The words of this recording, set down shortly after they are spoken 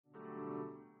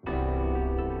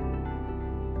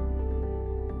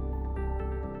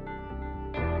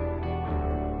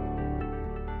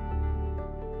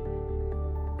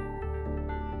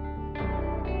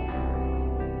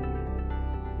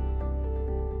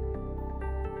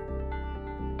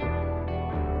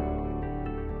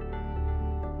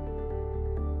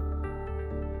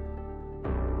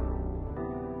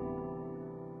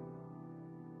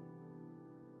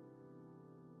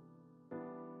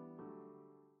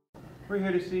We're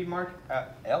here to see Mark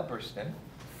Albertson,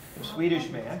 a Swedish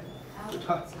man, to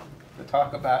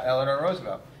talk about Eleanor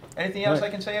Roosevelt. Anything else I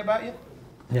can say about you?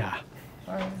 Yeah.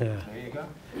 All right. Yeah. There you go.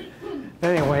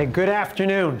 Anyway, good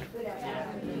afternoon. Good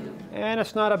afternoon. And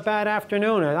it's not a bad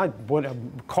afternoon.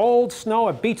 Cold, snow,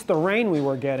 it beats the rain we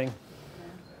were getting.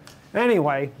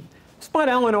 Anyway, it's about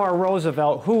Eleanor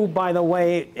Roosevelt, who, by the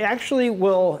way, actually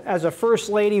will, as a first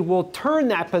lady, will turn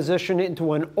that position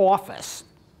into an office.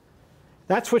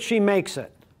 That's what she makes it.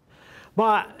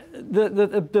 But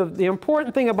the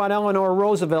important thing about Eleanor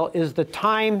Roosevelt is the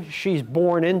time she's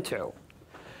born into.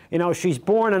 You know, she's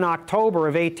born in October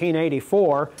of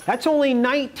 1884. That's only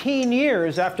 19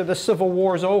 years after the Civil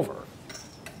War's over.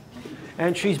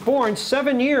 And she's born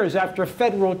 7 years after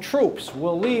federal troops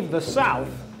will leave the South,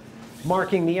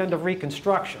 marking the end of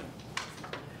Reconstruction.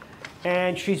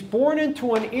 And she's born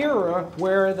into an era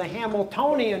where the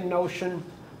Hamiltonian notion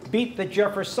beat the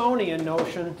Jeffersonian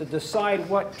notion to decide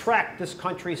what track this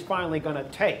country is finally going to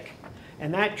take.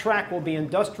 And that track will be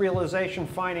industrialization,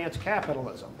 finance,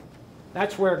 capitalism.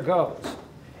 That's where it goes.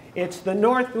 It's the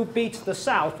North who beats the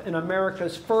South in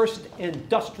America's first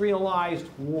industrialized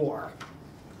war.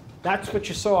 That's what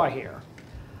you saw here.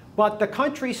 But the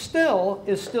country still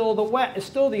is still the West, is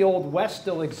still the old West,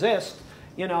 still exists.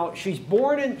 You know, she's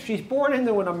born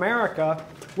into an America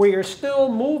where you're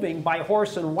still moving by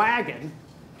horse and wagon,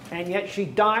 and yet she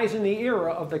dies in the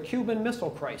era of the Cuban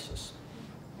Missile Crisis.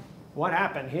 What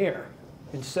happened here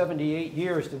in 78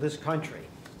 years to this country?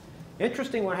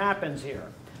 Interesting what happens here.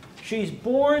 She's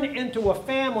born into a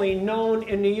family known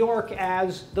in New York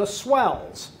as the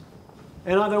swells.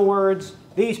 In other words,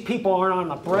 these people aren't on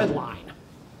the breadline.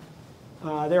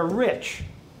 They're rich.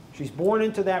 She's born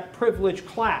into that privileged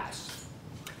class.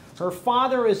 Her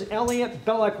father is Elliott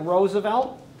Belloc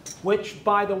Roosevelt, which,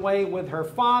 by the way, with her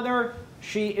father,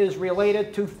 she is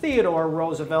related to Theodore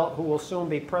Roosevelt, who will soon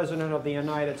be President of the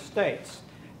United States,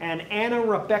 and Anna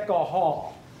Rebecca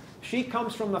Hall. She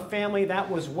comes from a family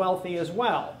that was wealthy as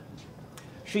well.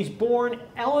 She's born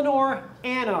Eleanor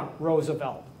Anna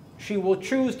Roosevelt. She will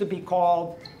choose to be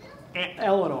called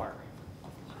Eleanor.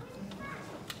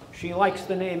 She likes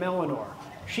the name Eleanor.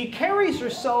 She carries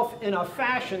herself in a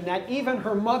fashion that even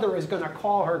her mother is going to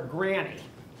call her Granny.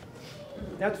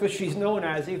 That's what she's known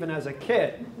as even as a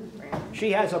kid.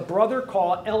 She has a brother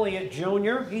called Elliott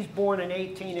Jr. He's born in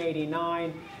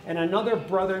 1889, and another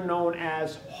brother known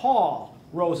as Hall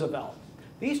Roosevelt.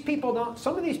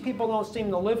 Some of these people don't seem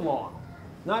to live long.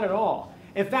 Not at all.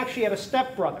 In fact, she had a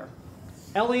stepbrother,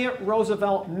 Elliott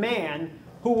Roosevelt Mann,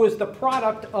 who was the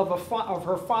product of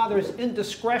her father's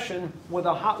indiscretion with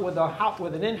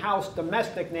an in-house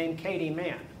domestic named Katie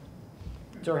Mann.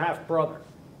 It's her half-brother.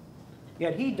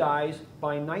 Yet he dies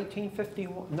by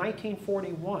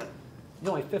 1941. He's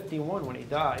only 51 when he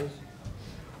dies.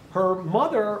 Her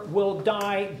mother will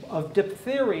die of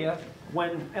diphtheria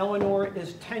when Eleanor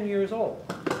is 10 years old.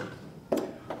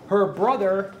 Her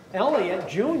brother, Elliott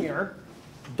Jr.,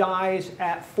 dies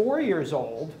at 4 years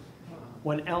old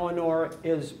when Eleanor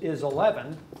is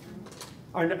 11,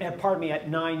 or pardon me, at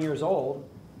 9 years old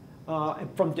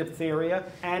from diphtheria.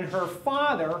 And her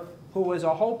father, who is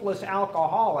a hopeless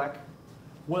alcoholic,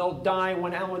 will die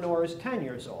when Eleanor is 10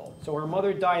 years old. So her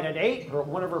mother died at 8,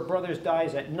 one of her brothers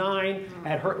dies at 9,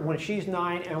 when she's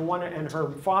 9, and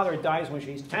her father dies when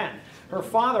she's 10. Her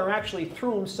father actually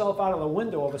threw himself out of the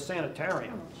window of a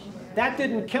sanitarium. That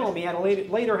didn't kill him. He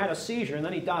later had a seizure, and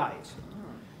then he dies.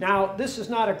 Now, this is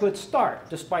not a good start,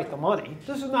 despite the money.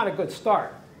 This is not a good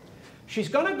start. She's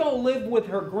going to go live with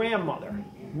her grandmother,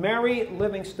 Mary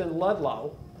Livingston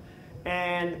Ludlow,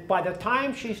 and by the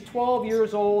time she's 12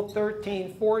 years old,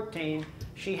 13, 14,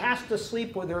 she has to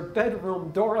sleep with her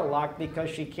bedroom door locked because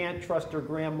she can't trust her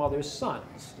grandmother's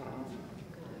sons.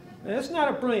 Now, that's not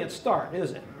a brilliant start,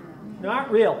 is it? Not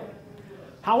really.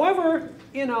 However,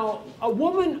 you know, a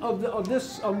woman of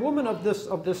this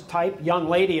type, young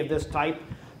lady of this type,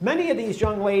 many of these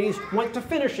young ladies went to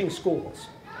finishing schools.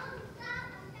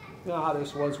 You know how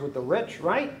this was with the rich,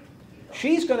 right?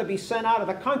 She's going to be sent out of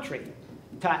the country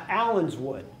to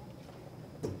Allenswood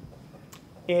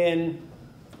in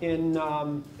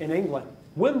England,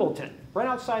 Wimbledon, right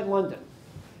outside London.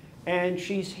 And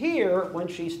she's here when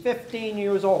she's 15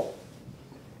 years old.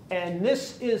 And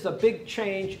this is a big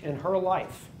change in her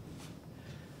life.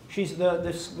 She's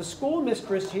the school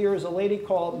mistress here is a lady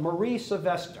called Marie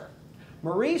Sylvester.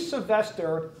 Marie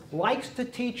Sylvester likes to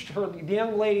teach the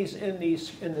young ladies in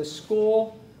this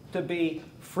school to be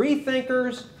free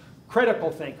thinkers, critical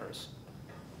thinkers.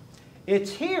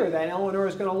 It's here that Eleanor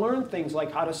is going to learn things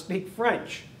like how to speak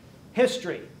French,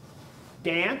 history,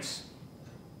 dance,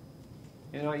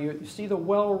 You know, you see the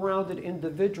well-rounded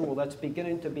individual that's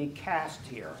beginning to be cast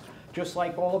here, just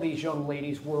like all these young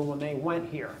ladies were when they went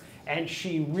here. And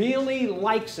she really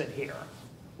likes it here.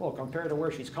 Well, compared to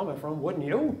where she's coming from, wouldn't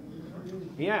you?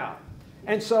 Yeah.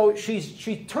 And so she's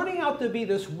turning out to be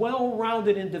this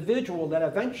well-rounded individual that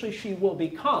eventually she will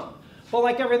become. But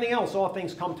like everything else, all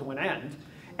things come to an end.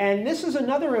 And this is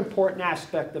another important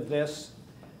aspect of this.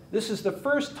 This is the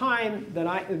first time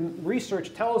that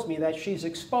research tells me that she's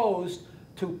exposed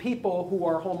to people who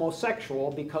are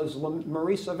homosexual, because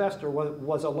Marie Sylvester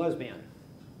was a lesbian.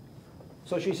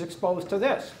 So she's exposed to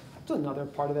this. It's another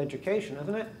part of education,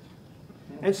 isn't it?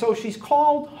 And so she's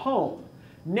called home.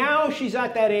 Now she's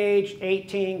at that age,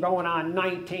 18, going on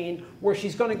 19, where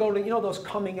she's going to go to, you know, those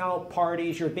coming out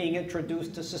parties. You're being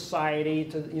introduced to society,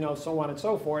 to, you know, so on and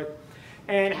so forth.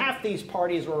 And half these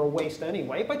parties are a waste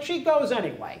anyway, but she goes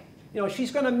anyway. You know,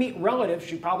 she's going to meet relatives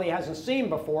she probably hasn't seen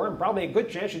before, and probably a good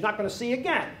chance she's not going to see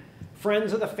again.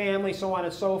 Friends of the family, so on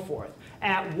and so forth.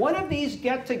 At one of these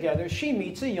get-togethers, she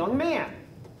meets a young man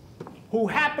who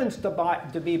happens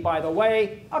to be, by the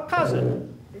way, a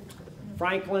cousin.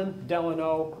 Franklin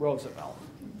Delano Roosevelt.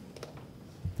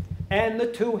 And the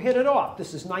two hit it off.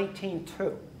 This is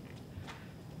 1902.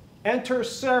 Enter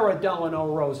Sarah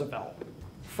Delano Roosevelt,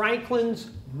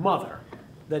 Franklin's mother,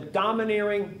 the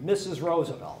domineering Mrs.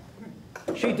 Roosevelt.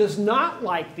 She does not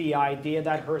like the idea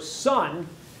that her son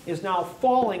is now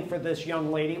falling for this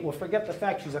young lady. Well, forget the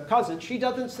fact she's a cousin. She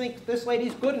doesn't think this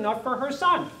lady's good enough for her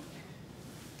son.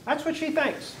 That's what she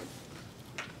thinks.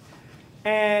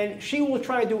 And she will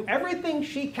try to do everything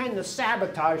she can to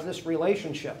sabotage this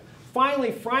relationship.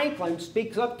 Finally, Franklin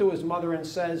speaks up to his mother and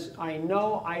says, I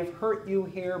know I've hurt you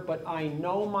here, but I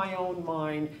know my own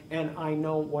mind, and I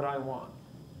know what I want.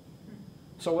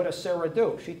 So what does Sarah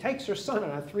do? She takes her son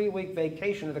on a 3-week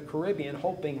vacation to the Caribbean,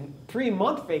 hoping,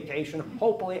 3-month vacation,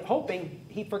 hoping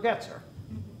he forgets her.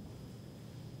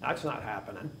 That's not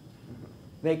happening.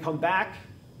 They come back,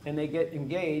 and they get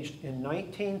engaged in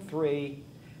 1903,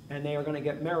 and they are going to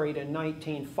get married in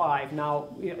 1905. Now,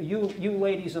 you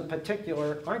ladies in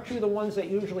particular, aren't you the ones that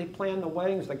usually plan the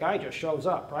weddings? The guy just shows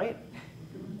up, right?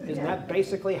 Isn't that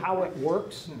basically how it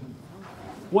works?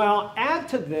 Well, add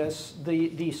to this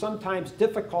the sometimes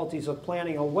difficulties of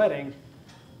planning a wedding.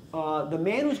 The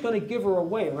man who's going to give her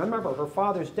away, remember, her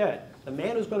father's dead. The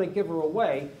man who's going to give her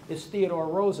away is Theodore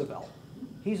Roosevelt.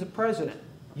 He's the president.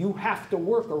 You have to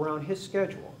work around his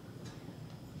schedule.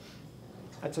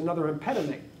 That's another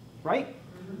impediment. Right?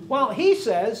 Well, he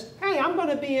says, "Hey, I'm going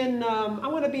to be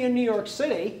in New York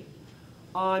City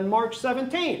on March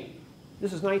 17.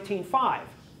 This is 1905.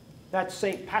 That's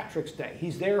St. Patrick's Day.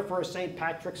 He's there for a St.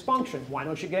 Patrick's function. Why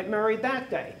don't you get married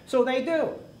that day?" So they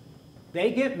do.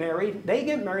 They get married. They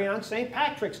get married on St.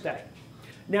 Patrick's Day.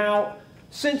 Now,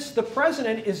 since the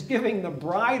president is giving the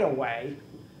bride away,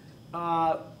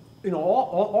 you know,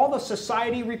 all the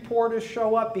society reporters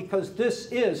show up because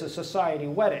this is a society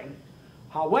wedding.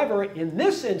 However, in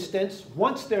this instance,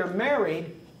 once they're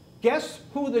married, guess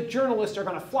who the journalists are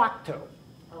going to flock to?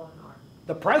 Eleanor.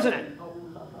 The president.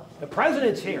 The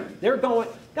president's here. They're going.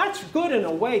 That's good in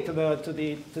a way to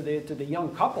the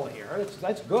young couple here.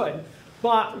 That's good.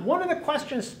 But one of the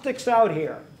questions sticks out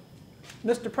here,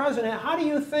 Mr. President. How do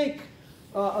you think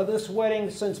of this wedding,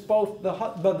 since both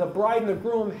the bride and the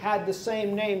groom had the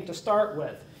same name to start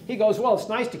with? He goes, "Well, it's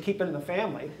nice to keep it in the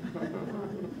family."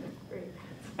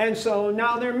 And so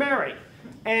now they're married,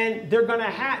 and they're going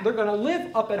to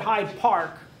live up at Hyde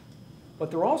Park, but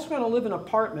they're also going to live in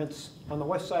apartments on the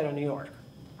west side of New York.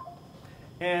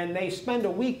 And they spend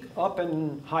a week up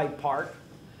in Hyde Park,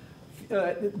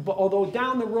 although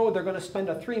down the road they're going to spend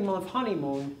a 3-month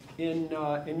honeymoon in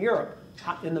Europe.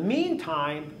 In the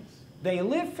meantime, they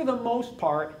live for the most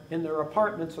part in their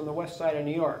apartments on the west side of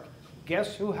New York.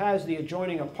 Guess who has the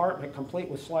adjoining apartment complete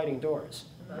with sliding doors?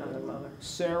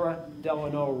 Sarah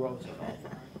Delano Roosevelt.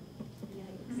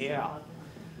 Yeah.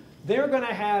 They're going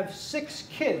to have 6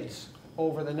 kids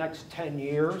over the next 10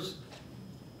 years.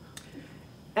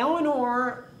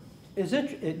 Eleanor is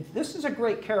this is a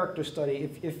great character study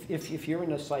if you're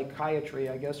into psychiatry,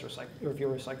 I guess, or if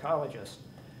you're a psychologist.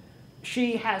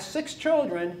 She has 6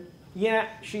 children, yet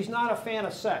she's not a fan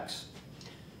of sex.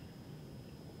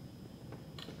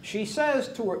 She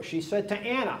said to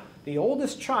Anna, the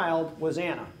oldest child was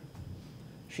Anna.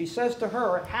 She says to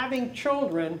her, having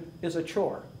children is a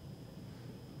chore.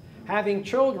 Having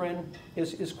children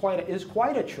is quite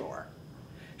a chore.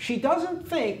 She doesn't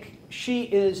think she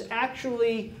is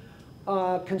actually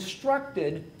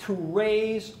constructed to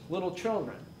raise little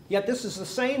children. Yet this is the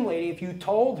same lady, if you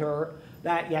told her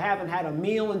that you haven't had a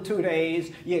meal in 2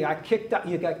 days, you got kicked out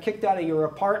of your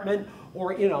apartment,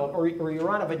 or, you know, or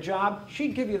you're out of a job,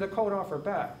 she'd give you the coat off her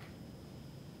back.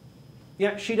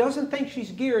 Yet she doesn't think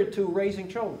she's geared to raising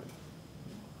children.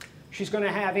 She's going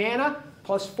to have Anna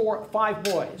plus 5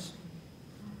 boys.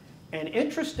 And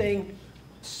interesting,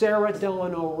 Sarah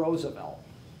Delano Roosevelt.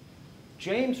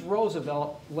 James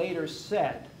Roosevelt later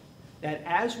said that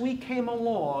as we came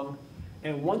along,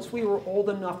 and once we were old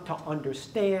enough to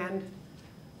understand,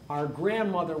 our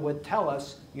grandmother would tell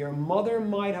us, your mother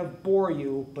might have bore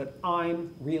you, but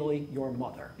I'm really your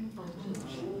mother.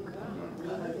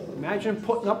 Imagine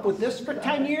putting up with this for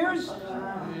 10 years?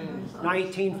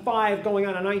 1905 going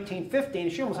on to 1915,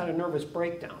 she almost had a nervous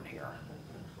breakdown here,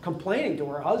 complaining to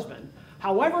her husband.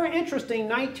 However interesting,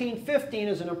 1915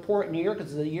 is an important year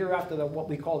because it's the year after what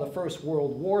we call the First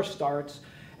World War starts.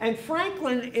 And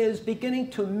Franklin is beginning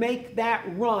to make that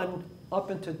run up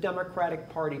into Democratic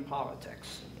Party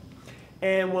politics.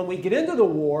 And when we get into the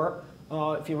war,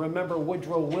 if you remember,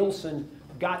 Woodrow Wilson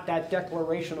got that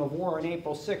declaration of war on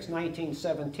April 6,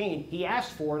 1917. He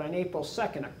asked for it on April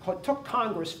 2nd. It took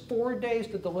Congress 4 days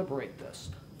to deliberate this.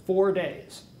 4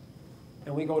 days.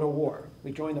 And we go to war.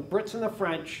 We join the Brits and the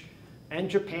French and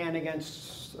Japan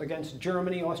against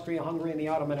Germany, Austria-Hungary, and the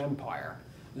Ottoman Empire.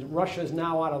 Russia is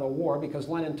now out of the war because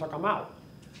Lenin took them out.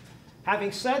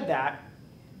 Having said that,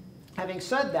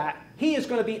 he is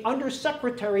going to be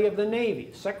Undersecretary of the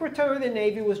Navy. Secretary of the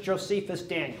Navy was Josephus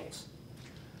Daniels.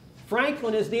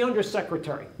 Franklin is the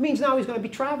Undersecretary. It means now he's going to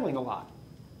be traveling a lot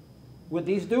with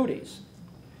these duties.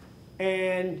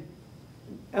 And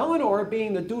Eleanor,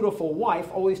 being the dutiful wife,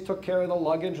 always took care of the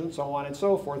luggage and so on and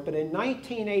so forth. But in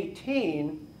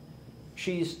 1918,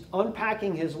 she's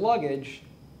unpacking his luggage,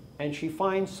 and she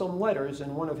finds some letters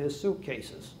in one of his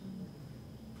suitcases.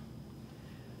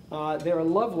 There are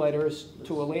love letters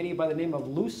to a lady by the name of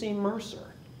Lucy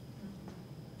Mercer.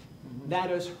 That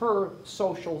is her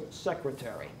social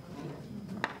secretary.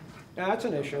 Now, that's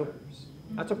an issue.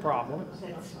 That's a problem.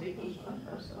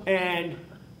 And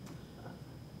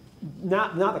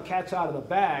now the cat's out of the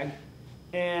bag.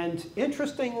 And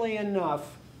interestingly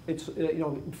enough, it's, you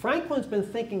know, Franklin's been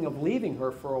thinking of leaving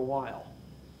her for a while.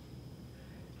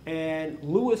 And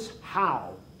Lewis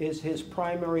Howe is his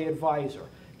primary advisor.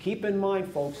 Keep in mind,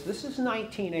 folks, this is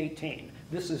 1918.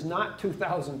 This is not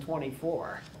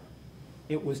 2024.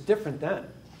 It was different then.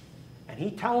 And he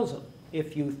tells him,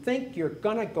 if you think you're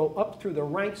going to go up through the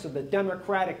ranks of the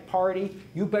Democratic Party,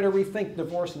 you better rethink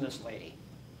divorcing this lady.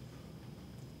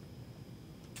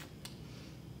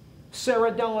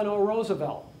 Sarah Delano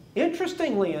Roosevelt.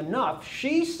 Interestingly enough,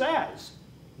 she says,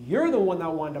 you're the one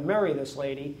that wanted to marry this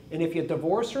lady, and if you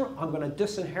divorce her, I'm going to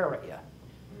disinherit you.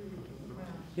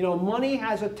 You know, money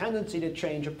has a tendency to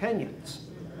change opinions.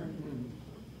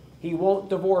 He won't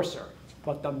divorce her,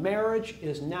 but the marriage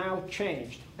is now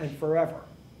changed and forever.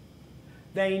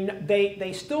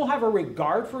 They still have a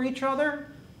regard for each other,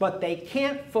 but they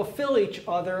can't fulfill each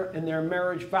other in their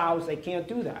marriage vows. They can't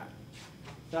do that.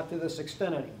 Not to this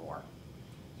extent anymore.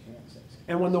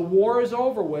 And when the war is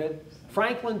over with,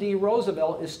 Franklin D.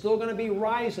 Roosevelt is still going to be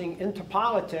rising into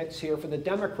politics here for the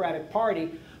Democratic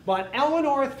Party, but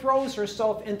Eleanor throws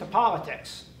herself into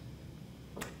politics.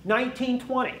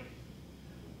 1920,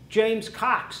 James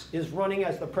Cox is running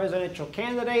as the presidential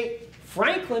candidate.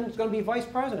 Franklin is going to be vice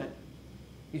president.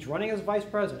 He's running as vice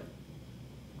president.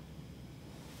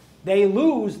 They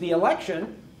lose the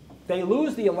election. They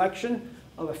lose the election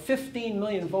of 15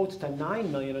 million votes to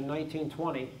 9 million in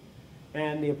 1920.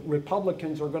 And the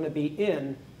Republicans are going to be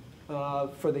in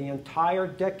for the entire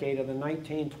decade of the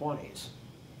 1920s.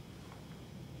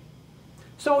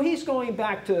 So he's going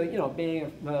back to, you know,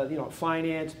 being, you know,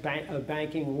 finance,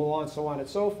 banking, law, and so on and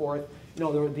so forth. You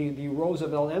know, the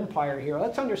Roosevelt Empire here.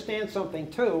 Let's understand something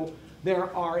too.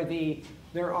 There are the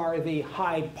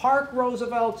Hyde Park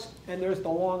Roosevelts, and there's the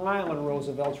Long Island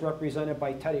Roosevelts, represented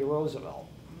by Teddy Roosevelt.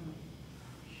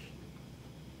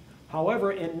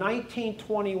 However, in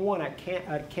 1921 at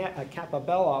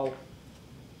Capabello,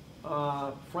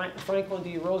 Franklin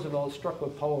D. Roosevelt is struck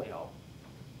with polio.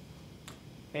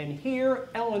 And here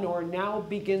Eleanor now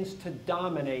begins to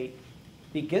dominate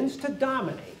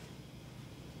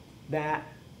that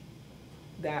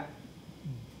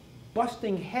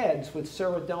busting heads with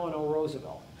Sarah Delano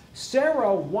Roosevelt.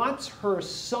 Sarah wants her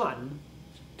son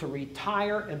to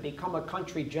retire and become a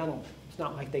country gentleman. It's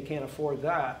not like they can't afford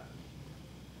that.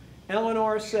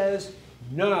 Eleanor says,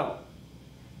 no.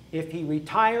 If he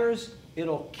retires,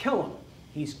 it'll kill him.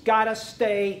 He's got to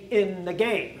stay in the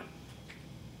game.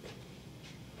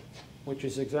 Which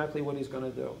is exactly what he's going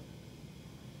to do.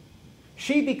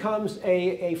 She becomes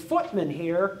a footman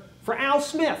here for Al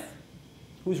Smith,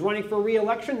 who's running for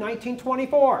re-election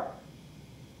 1924,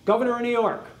 governor of New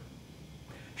York.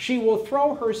 She will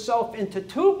throw herself into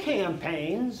 2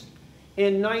 campaigns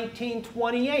in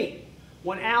 1928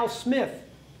 when Al Smith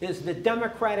is the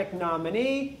Democratic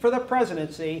nominee for the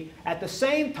presidency. At the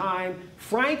same time,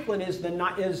 Franklin is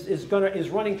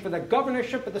running for the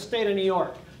governorship of the state of New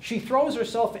York. She throws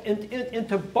herself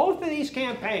into both of these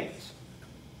campaigns.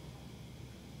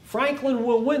 Franklin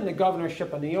will win the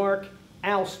governorship of New York.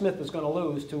 Al Smith is going to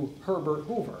lose to Herbert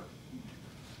Hoover.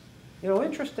 You know,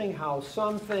 interesting how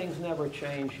some things never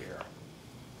change here.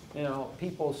 You know,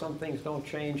 some things don't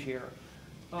change here.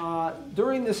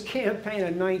 During this campaign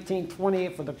in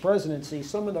 1928 for the presidency,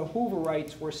 some of the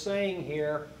Hooverites were saying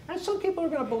here, and some people are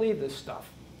going to believe this stuff.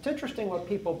 It's interesting what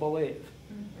people believe.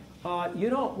 You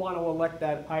don't want to elect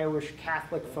that Irish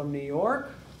Catholic from New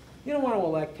York. You don't want to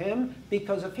elect him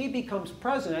because if he becomes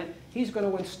president, he's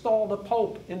going to install the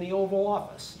Pope in the Oval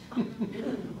Office.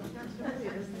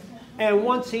 And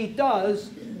once he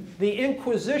does, the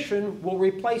Inquisition will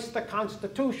replace the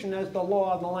Constitution as the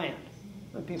law of the land.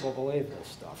 And people believe this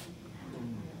stuff.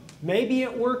 Maybe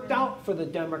it worked out for the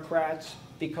Democrats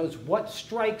because what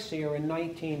strikes here in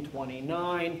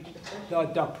 1929? The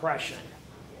Depression.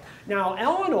 Now,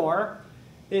 Eleanor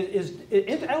is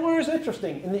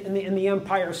interesting in the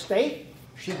Empire State.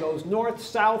 She goes north,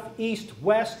 south, east,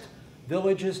 west,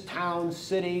 villages, towns,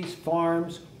 cities,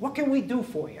 farms. What can we do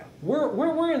for you?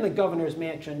 We're in the governor's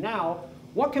mansion now.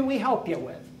 What can we help you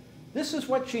with? This is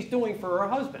what she's doing for her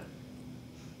husband.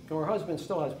 Her husband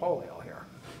still has polio here.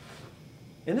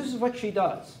 And this is what she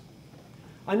does.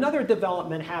 Another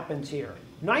development happens here.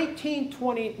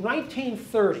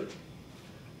 1930.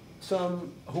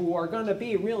 Some who are going to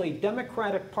be really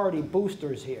Democratic Party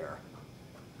boosters here.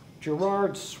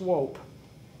 Gerard Swope,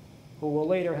 who will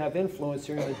later have influence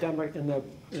here in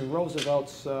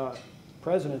Roosevelt's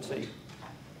presidency,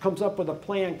 comes up with a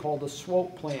plan called the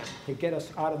Swope Plan to get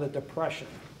us out of the Depression.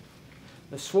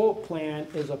 The Swope Plan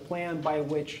is a plan by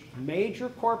which major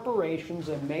corporations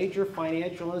and major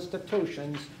financial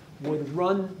institutions would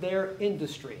run their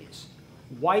industries.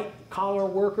 White-collar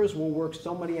workers will work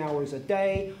so many hours a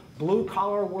day.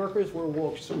 Blue-collar workers will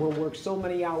work so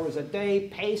many hours a day.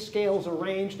 Pay scales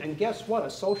arranged. And guess what? A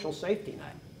social safety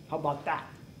net. How about that?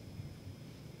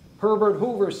 Herbert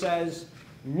Hoover says,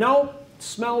 nope,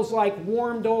 smells like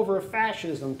warmed-over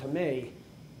fascism to me.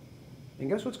 And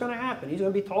guess what's going to happen? He's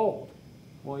going to be told,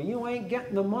 well, you ain't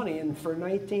getting the money for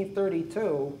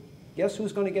 1932. Guess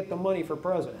who's going to get the money for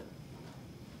president?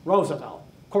 Roosevelt.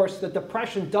 Of course, the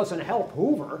Depression doesn't help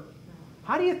Hoover.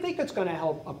 How do you think it's going to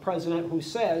help a president who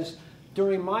says,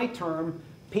 during my term,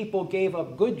 people gave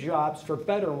up good jobs for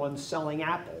better ones selling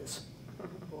apples?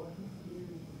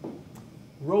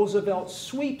 Roosevelt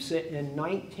sweeps it in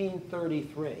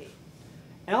 1933.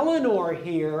 Eleanor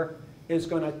here is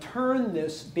going to turn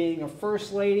this, being a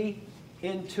first lady,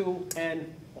 into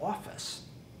an office.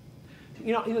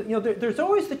 There's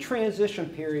always the transition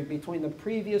period between the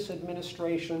previous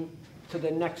administration to the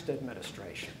next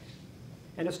administration.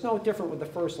 And it's no different with the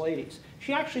first ladies.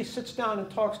 She actually sits down and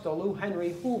talks to Lou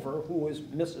Henry Hoover, who is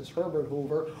Mrs. Herbert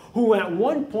Hoover, who at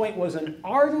one point was an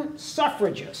ardent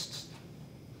suffragist.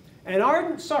 An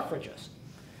ardent suffragist.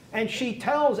 And she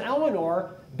tells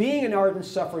Eleanor, being an ardent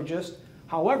suffragist,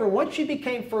 however, once she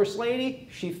became first lady,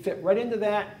 she fit right into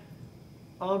that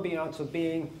ambiance of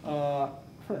being a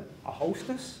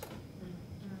hostess,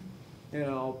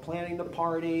 planning the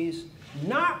parties,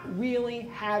 not really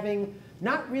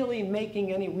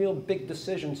making any real big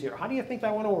decisions here. How do you think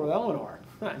that went over with Eleanor?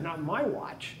 Not in my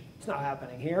watch. It's not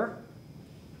happening here.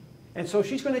 And so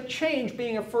she's going to change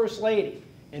being a first lady.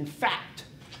 In fact,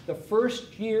 the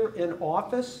first year in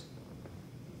office,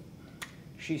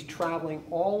 she's traveling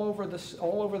all over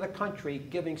the country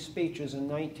giving speeches in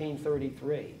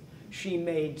 1933. She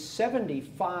made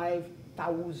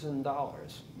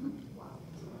 $75,000.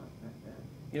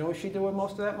 You know what she did with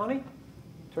most of that money?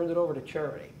 Turned it over to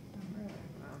charity.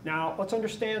 Now, let's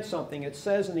understand something. It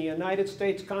says in the United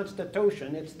States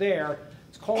Constitution, it's there,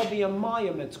 it's called the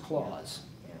Emoluments Clause.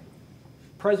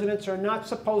 Presidents are not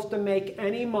supposed to make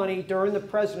any money during the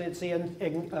presidency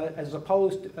as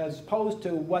opposed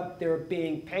to what they're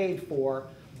being paid for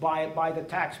by the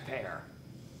taxpayer.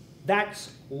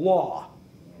 That's law.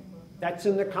 That's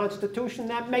in the Constitution.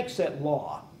 That makes it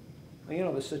law. Well, you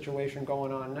know the situation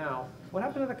going on now. What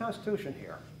happened to the Constitution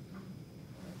here?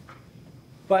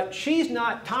 But she's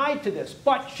not tied to this.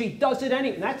 But she does it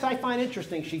anyway. That's I find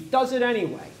interesting. She does it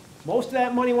anyway. Most of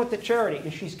that money went to charity,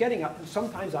 and she's getting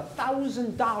sometimes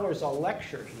 $1,000 a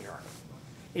lecture here.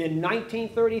 In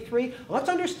 1933, let's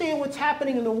understand what's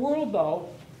happening in the world, though.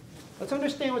 Let's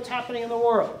understand what's happening in the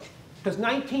world. Because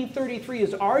 1933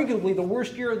 is arguably the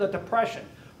worst year of the Depression.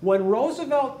 When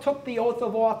Roosevelt took the oath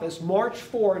of office, March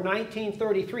 4,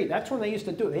 1933, that's when they used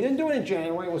to do it. They didn't do it in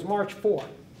January, it was March 4.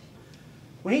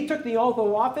 When he took the oath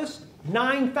of office,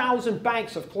 9,000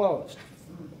 banks have closed.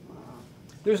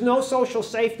 There's no social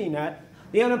safety net.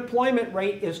 The unemployment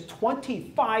rate is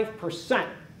 25%.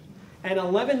 And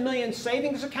 11 million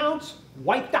savings accounts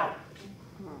wiped out.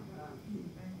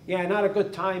 Yeah, not a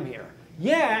good time here.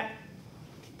 Yet,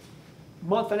 a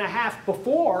month and a half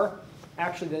before,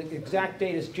 actually the exact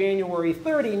date is January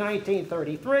 30,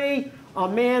 1933, a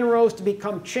man rose to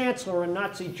become chancellor in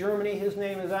Nazi Germany. His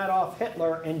name is Adolf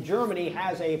Hitler, and Germany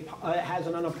has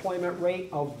an unemployment rate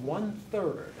of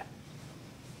 1/3.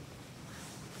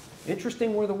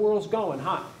 Interesting where the world's going,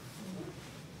 huh?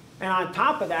 And on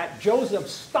top of that, Joseph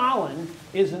Stalin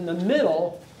is in the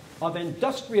middle of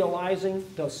industrializing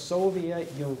the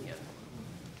Soviet Union.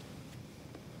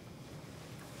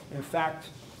 In fact,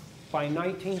 by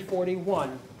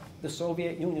 1941, the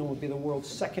Soviet Union would be the world's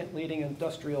second leading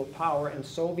industrial power, and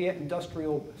Soviet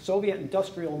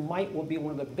industrial might will be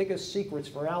one of the biggest secrets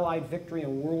for Allied victory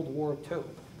in World War II. And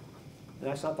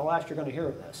that's not the last you're going to hear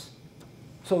of this.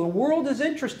 So the world is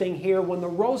interesting here when the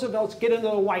Roosevelts get into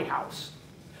the White House.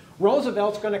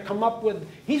 Roosevelt's going to come up with,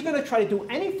 he's going to try to do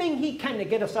anything he can to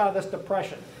get us out of this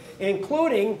depression,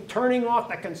 including turning off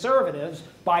the conservatives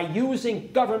by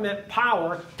using government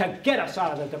power to get us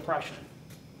out of the depression.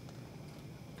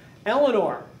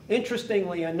 Eleanor,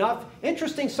 interestingly enough,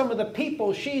 interesting some of the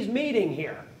people she's meeting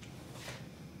here.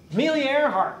 Amelia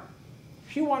Earhart,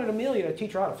 she wanted Amelia to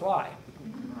teach her how to fly.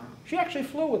 She actually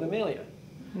flew with Amelia.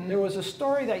 There was a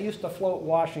story that used to float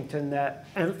Washington that,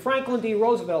 and Franklin D.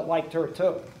 Roosevelt liked her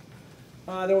too.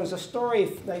 There was a story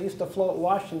that used to float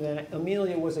Washington that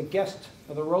Amelia was a guest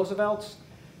of the Roosevelts,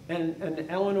 and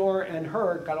Eleanor and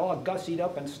her got all gussied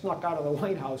up and snuck out of the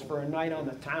White House for a night on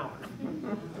the town.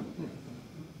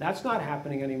 That's not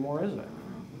happening anymore, is it?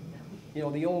 You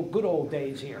know, the good old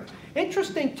days here.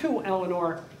 Interesting too,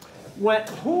 Eleanor, when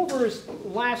Hoover's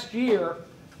last year,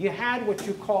 you had what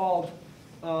you called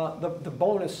the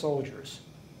bonus soldiers.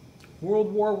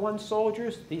 World War I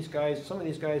soldiers, these guys, some of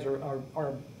these guys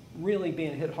are really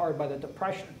being hit hard by the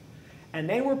Depression. And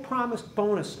they were promised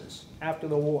bonuses after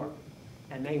the war.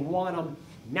 And they want them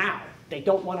now. They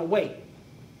don't want to wait.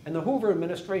 And the Hoover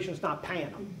administration's not paying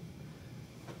them.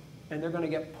 And they're going to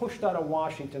get pushed out of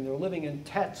Washington. They're living in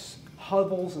tents,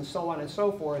 hovels, and so on and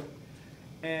so forth.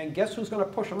 And guess who's going to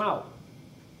push them out?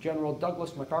 General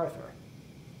Douglas MacArthur.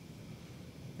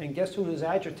 And guess who his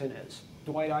adjutant is?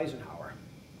 Dwight Eisenhower.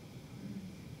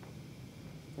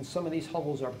 And some of these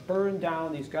hovels are burned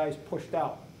down, these guys pushed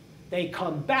out. They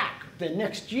come back the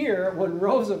next year when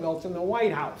Roosevelt's in the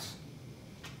White House.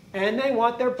 And they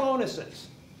want their bonuses.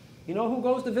 You know who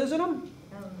goes to visit them?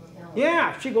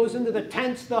 Yeah, she goes into the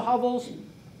tents, the hovels.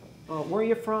 Where are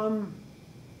you from?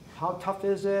 How tough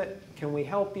is it? Can we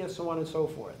help you? So on and so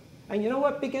forth. And you know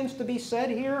what begins to be said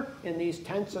here in these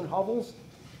tents and hovels?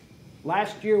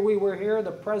 Last year we were here,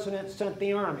 the president sent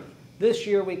the army. This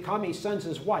year we come, he sends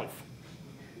his wife.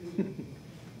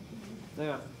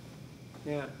 Yeah,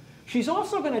 yeah. She's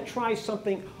also going to try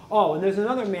something. Oh, and there's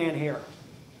another man here.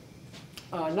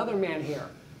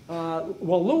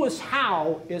 Well, Lewis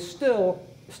Howe is still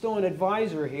an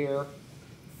advisor here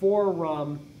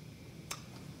for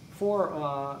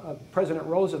President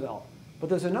Roosevelt. But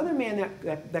there's another man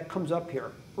that comes up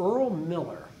here, Earl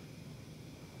Miller.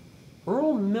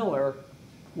 Earl Miller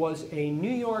was a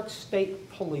New York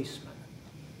State policeman.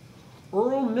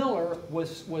 Earl Miller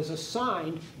was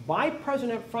assigned by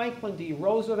President Franklin D.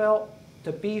 Roosevelt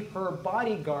to be her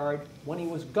bodyguard when he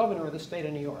was governor of the state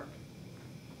of New York.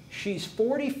 She's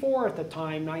 44 at the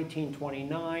time,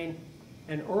 1929,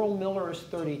 and Earl Miller is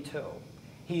 32.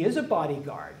 He is a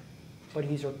bodyguard, but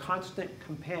he's her constant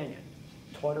companion.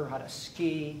 Taught her how to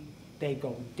ski, they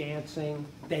go dancing,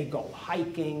 they go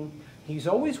hiking. He's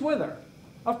always with her.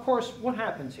 Of course, what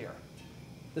happens here?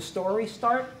 The stories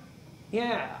start?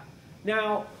 Yeah.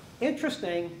 Now,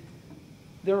 interesting,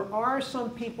 there are some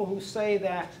people who say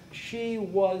that she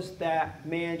was that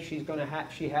man she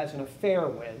has an affair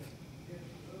with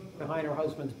behind her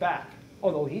husband's back.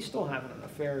 Although he's still having an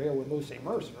affair here with Lucy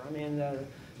Mercer. I mean,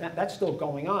 that's still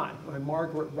going on.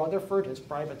 Margaret Rutherford, his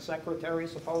private secretary,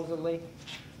 supposedly.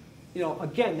 You know,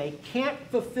 again, they can't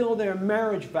fulfill their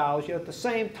marriage vows, yet at the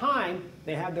same time,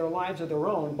 they have their lives of their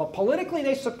own. But politically,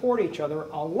 they support each other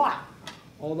a lot.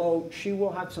 Although she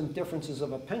will have some differences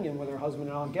of opinion with her husband,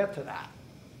 and I'll get to that.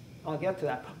 I'll get to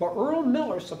that. But Earl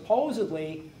Miller,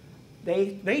 supposedly,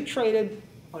 they traded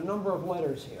a number of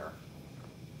letters here.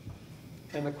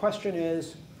 And the question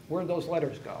is, where'd those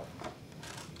letters go?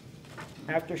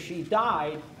 After she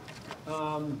died,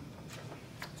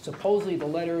 Supposedly the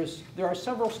letters, there are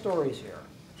several stories here.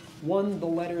 One, the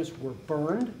letters were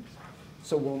burned,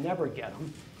 so we'll never get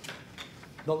them.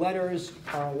 The letters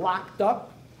are locked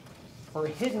up or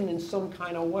hidden in some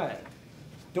kind of way.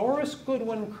 Doris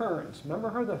Goodwin Kearns, remember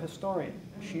her, the historian?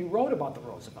 She wrote about the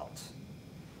Roosevelts.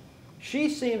 She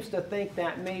seems to think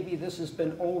that maybe this has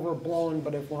been overblown,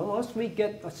 but unless we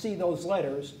get to see those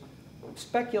letters,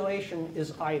 speculation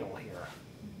is idle here.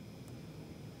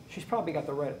 She's probably got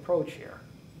the right approach here.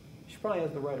 She probably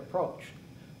has the right approach.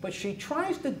 But she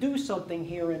tries to do something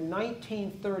here in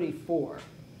 1934,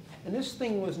 and this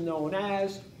thing was known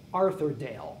as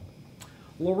Arthurdale.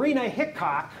 Lorena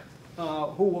Hickok,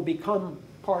 who will become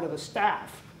part of the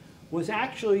staff, was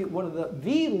actually one of the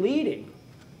leading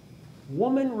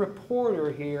woman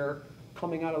reporter here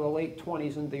coming out of the late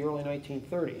 20s and the early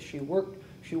 1930s. She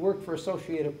worked for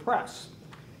Associated Press,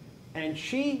 and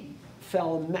she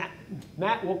fell,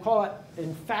 we'll call it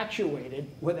infatuated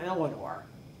with Eleanor.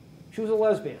 She was a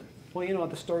lesbian. Well, you know,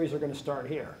 the stories are going to start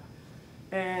here.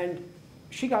 And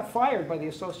she got fired by the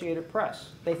Associated Press.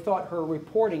 They thought her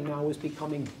reporting now was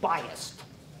becoming biased.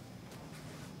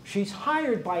 She's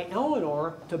hired by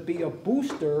Eleanor to be a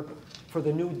booster for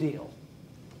the New Deal.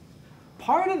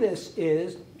 Part of this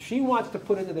is she wants to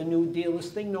put into the New Deal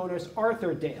this thing known as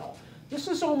Arthurdale. This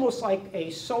is almost like a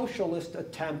socialist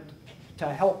attempt to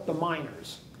help the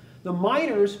miners. The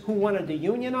miners who wanted to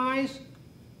unionize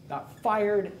got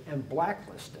fired and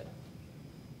blacklisted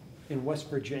in West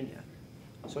Virginia.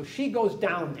 So she goes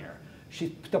down there.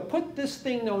 To put this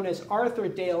thing known as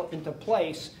Arthurdale into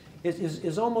place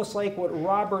is almost like what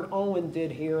Robert Owen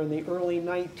did here in the early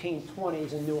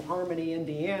 1920s in New Harmony,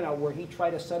 Indiana, where he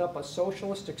tried to set up a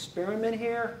socialist experiment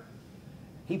here.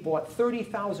 He bought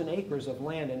 30,000 acres of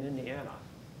land in Indiana.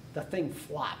 The thing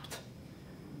flopped.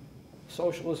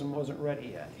 Socialism wasn't ready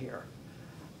yet here.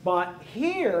 But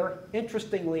here,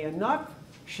 interestingly enough,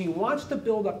 she wants to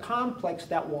build a complex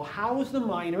that will house the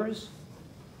miners,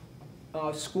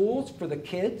 schools for the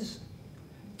kids,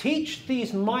 teach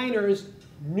these miners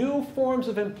new forms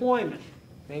of employment,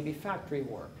 maybe factory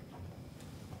work,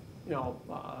 you know,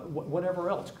 whatever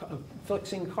else,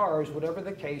 fixing cars, whatever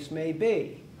the case may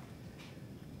be.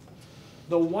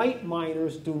 The white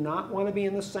miners do not want to be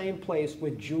in the same place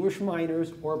with Jewish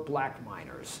miners or black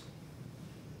miners.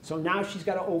 So now she's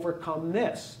got to overcome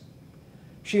this.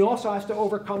 She also has to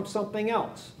overcome something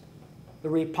else. The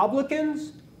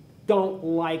Republicans don't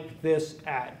like this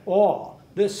at all.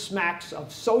 This smacks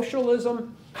of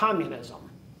socialism, communism.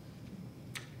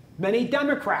 Many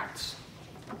Democrats,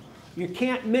 you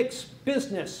can't mix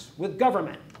business with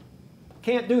government.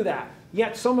 Can't do that.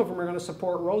 Yet some of them are going to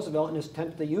support Roosevelt in his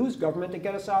attempt to use government to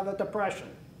get us out of the Depression.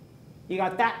 You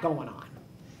got that going on.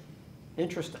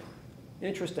 Interesting.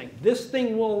 Interesting. This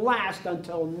thing will last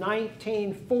until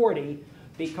 1940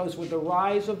 because with the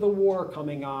rise of the war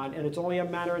coming on, and it's only a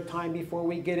matter of time before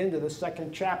we get into the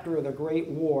second chapter of the Great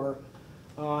War,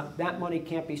 that money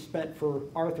can't be spent for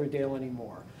Arthurdale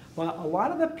anymore. But a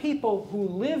lot of the people who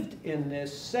lived in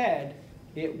this said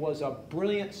it was a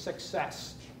brilliant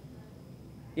success.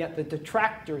 Yet the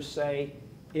detractors say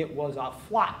it was a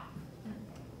flop.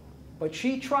 But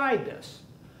she tried this.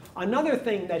 Another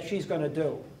thing that she's going to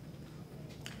do,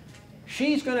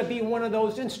 she's going to be one of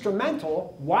those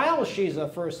instrumental, while she's a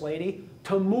first lady,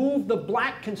 to move the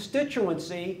black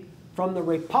constituency from the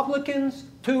Republicans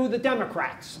to the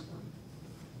Democrats.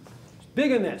 It's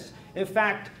big in this. In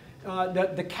fact,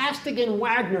 the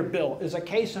Castigan-Wagner bill is a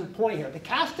case in point here. The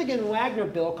Castigan-Wagner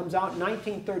bill comes out in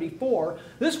 1934.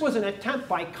 This was an attempt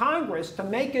by Congress to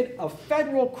make it a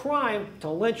federal crime to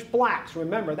lynch blacks.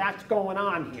 Remember, that's going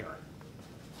on here.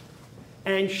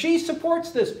 And she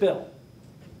supports this bill.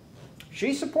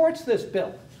 She supports this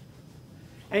bill.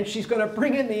 And she's going to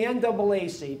bring in the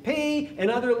NAACP and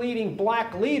other leading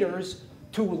black leaders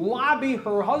to lobby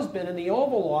her husband in the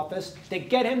Oval Office to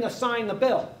get him to sign the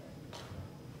bill.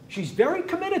 She's very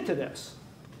committed to this.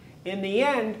 In the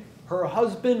end, her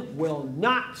husband will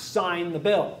not sign the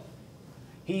bill.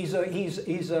 He's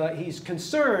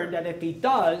concerned that if he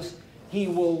does, he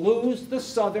will lose the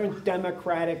Southern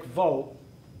Democratic vote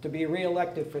to be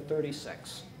reelected for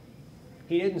 36.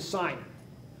 He didn't sign it.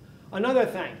 Another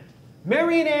thing,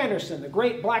 Marian Anderson, the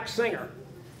great black singer,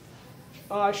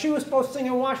 she was supposed to sing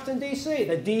in Washington, D.C.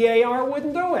 The DAR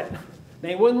wouldn't do it.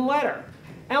 They wouldn't let her.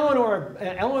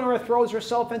 Eleanor throws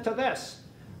herself into this.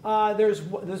 There's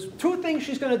two things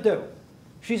she's going to do.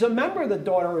 She's a member of the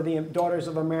Daughters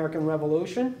of American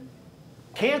Revolution,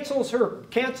 cancels her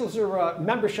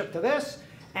membership to this,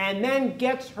 and then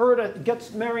gets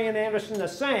Marian Anderson to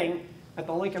sing at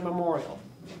the Lincoln Memorial.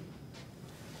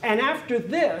 And after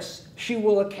this, she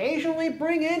will occasionally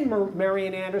bring in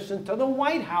Marian Anderson to the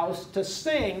White House to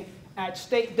sing at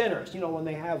state dinners. You know, when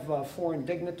they have foreign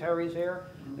dignitaries here.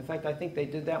 In fact, I think they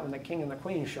did that when the King and the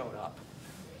Queen showed up.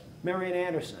 Marian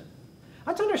Anderson.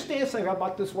 Let's understand something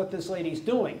about this, what this lady's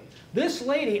doing. This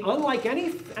lady, unlike any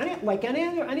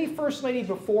first lady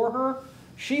before her,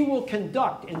 she will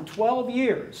conduct in 12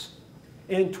 years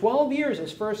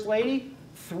as first lady,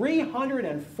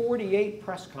 348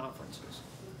 press conferences.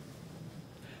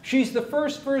 She's the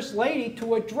first lady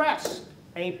to address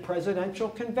a presidential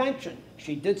convention.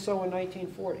 She did so in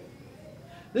 1940.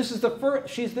 This is the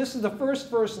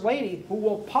first lady who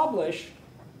will publish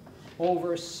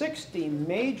over 60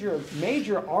 major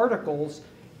articles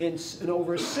in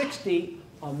over 60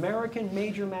 American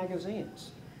major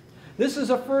magazines. This is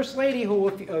a first lady who,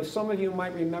 if some of you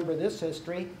might remember this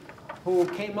history, who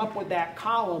came up with that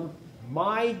column,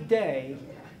 My Day,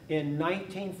 in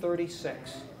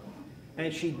 1936.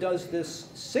 And she does this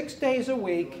 6 days a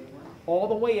week, all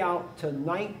the way out to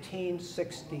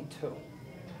 1962.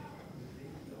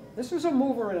 This is a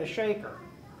mover and a shaker.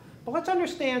 But let's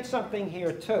understand something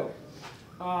here, too.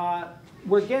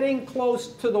 We're getting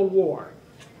close to the war.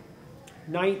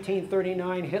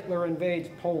 1939, Hitler invades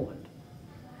Poland.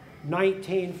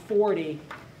 1940,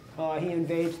 he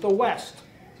invades the West.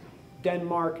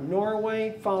 Denmark,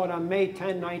 Norway, followed on May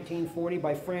 10, 1940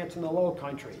 by France and the Low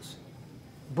Countries.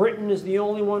 Britain is the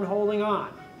only one holding on.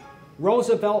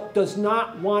 Roosevelt does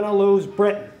not want to lose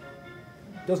Britain.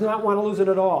 Does not want to lose it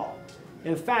at all.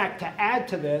 In fact, to add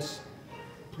to this,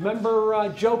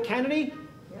 remember Joe Kennedy?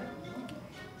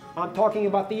 I'm talking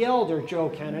about the elder Joe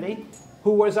Kennedy,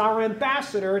 who was our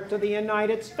ambassador to the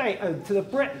United States, to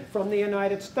Britain from the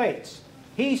United States.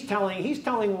 He's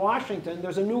telling Washington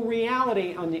there's a new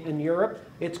reality in Europe.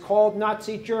 It's called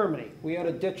Nazi Germany. We ought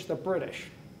to ditch the British.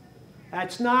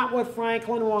 That's not what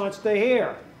Franklin wants to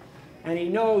hear. And he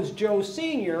knows Joe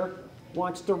Sr.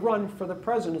 wants to run for the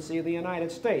presidency of the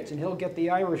United States, and he'll get the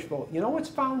Irish vote. You know what's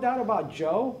found out about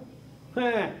Joe?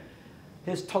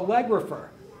 His telegrapher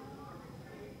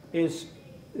is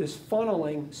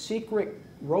funneling secret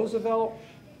Roosevelt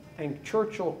and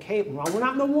Churchill cable. Well, we're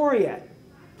not in the war yet,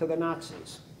 to the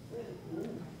Nazis.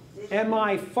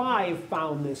 MI5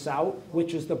 found this out,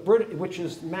 which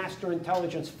is Master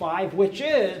Intelligence 5, which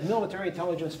is Military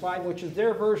Intelligence 5, which is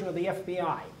their version of the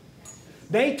FBI.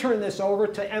 They turned this over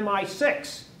to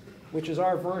MI6, which is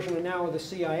our version now of the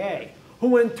CIA,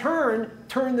 who in turn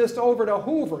turned this over to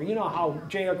Hoover. You know how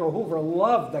J. Edgar Hoover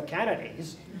loved the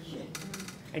Kennedys.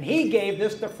 And he gave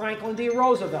this to Franklin D.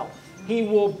 Roosevelt. He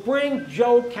will bring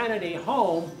Joe Kennedy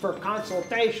home for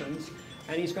consultations,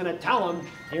 and he's going to tell him,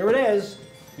 here it is.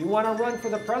 You want to run for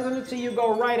the presidency, you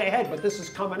go right ahead, but this is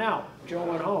coming out. Joe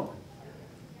went home.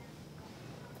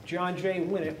 John J.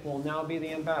 Winnet will now be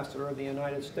the ambassador of the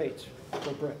United States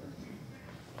for Britain.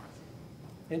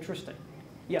 Interesting.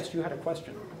 Yes, you had a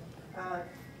question.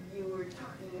 You were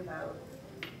talking about,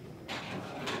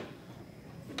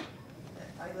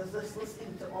 I was just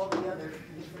listening to all the others,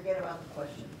 you forget about the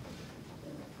question.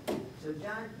 So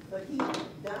John, but he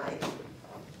died,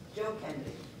 Joe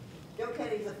Kennedy. Joe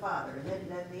Kennedy's the father, and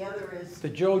then the other is... The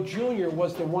Joe Jr.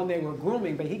 was the one they were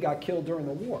grooming, but he got killed during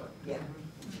the war. Yeah.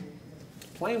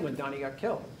 Plane went down, he got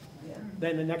killed. Yeah.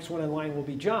 Then the next one in line will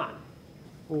be John,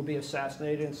 who will be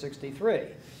assassinated in '63. In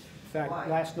fact, Why?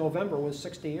 last November was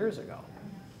 60 years ago.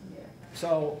 Yeah.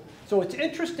 So it's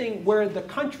interesting where the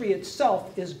country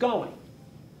itself is going.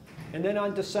 And then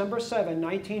on December 7,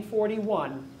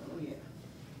 1941,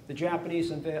 the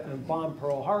Japanese bombed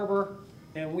Pearl Harbor,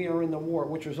 and we are in the war,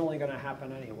 which was only going to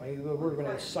happen anyway. We're going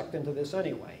to get sucked into this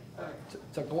anyway. Right.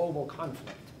 It's a global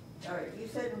conflict. All right, you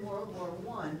said in World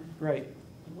War I, Right.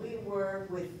 we were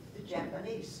with the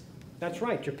Japanese. That's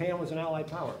right. Japan was an Allied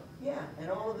power. Yeah,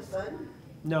 and all of a sudden?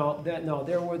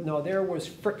 There was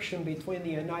friction between the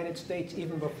United States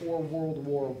even before World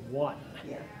War I.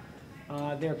 Yeah.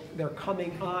 They're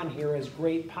coming on here as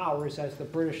great powers as the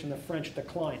British and the French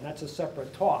decline. That's a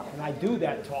separate talk, and I do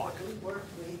that talk. We were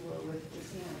with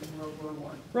Japan in World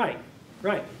War I. Right,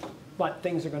 right. But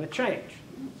things are going to change.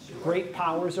 Great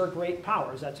powers are great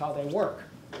powers. That's how they work.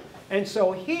 And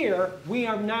so here, we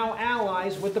are now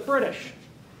allies with the British.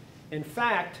 In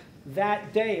fact,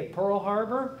 that day at Pearl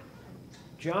Harbor,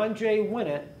 John J.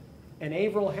 Winnet and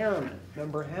Averell Harriman,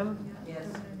 remember him? Yes.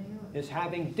 Is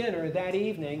having dinner that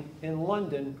evening in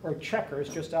London, or Chequers,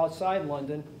 just outside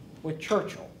London, with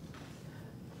Churchill.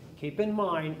 Keep in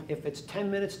mind, if it's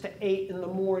 10 minutes to 8 in the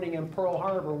morning in Pearl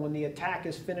Harbor when the attack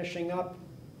is finishing up,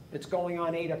 it's going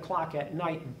on 8 o'clock at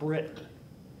night in Britain.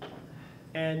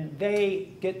 And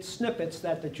they get snippets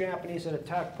that the Japanese had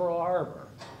attacked Pearl Harbor.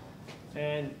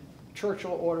 And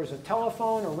Churchill orders a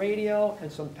telephone, a radio,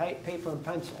 and some paper and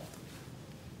pencil.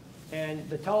 And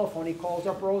the telephone, he calls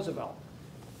up Roosevelt.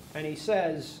 And he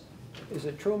says, "Is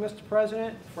it true, Mr.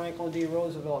 President?" Franklin D.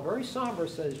 Roosevelt, very somber,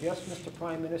 says, "Yes, Mr.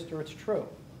 Prime Minister, it's true."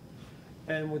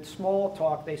 And with small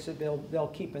talk, they said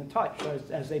they'll keep in touch,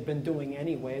 as they've been doing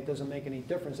anyway. It doesn't make any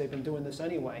difference. They've been doing this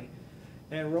anyway.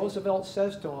 And Roosevelt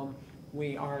says to him,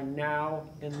 "We are now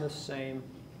in the same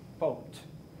boat."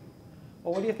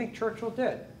 Well, what do you think Churchill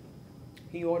did?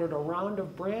 He ordered a round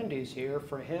of brandies here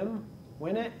for him,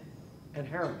 Winnet, and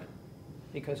Harriman,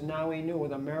 because now he knew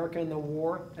with America in the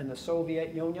war and the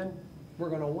Soviet Union, we're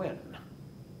going to win.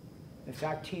 In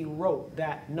fact, he wrote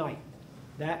that night,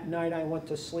 "That night I went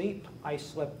to sleep, I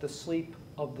slept the sleep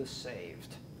of the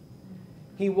saved."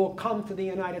 He will come to the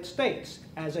United States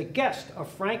as a guest of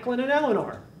Franklin and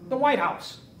Eleanor, the White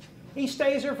House. He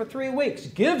stays there for 3 weeks,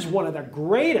 gives one of the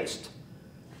greatest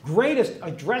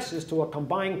addresses to a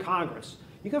combined Congress.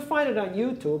 You can find it on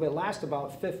YouTube. It lasts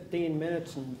about 15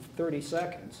 minutes and 30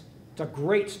 seconds. It's a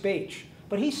great speech.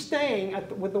 But he's staying at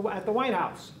the White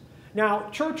House. Now,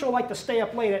 Churchill liked to stay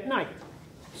up late at night,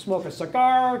 smoke a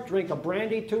cigar, drink a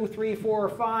brandy, 2, 3, 4, or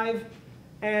 5,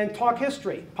 and talk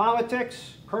history,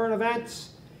 politics, current events.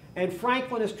 And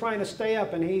Franklin is trying to stay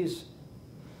up, and he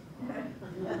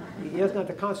doesn't have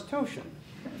the Constitution.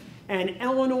 And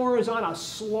Eleanor is on a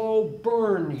slow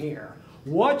burn here.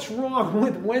 What's wrong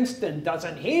with Winston?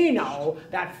 Doesn't he know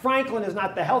that Franklin is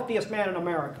not the healthiest man in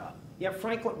America? Yet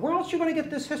Franklin, where else are you going to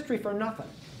get this history for nothing?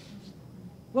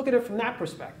 Look at it from that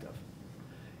perspective.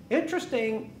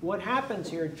 Interesting what happens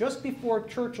here. Just before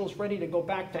Churchill's ready to go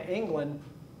back to England,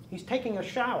 he's taking a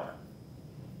shower.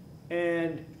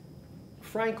 And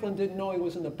Franklin didn't know he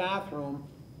was in the bathroom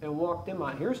and walked in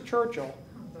on. Here's Churchill,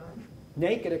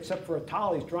 naked except for a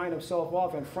towel. He's drying himself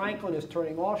off, and Franklin is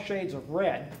turning all shades of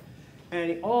red.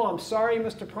 And "Oh, I'm sorry,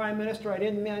 Mr. Prime Minister, I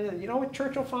didn't mean it." You know what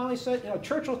Churchill finally said? You know,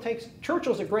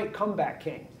 Churchill's a great comeback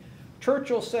king.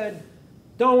 Churchill said,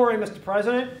 "Don't worry, Mr.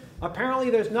 President. Apparently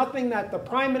there's nothing that the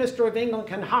Prime Minister of England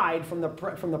can hide from the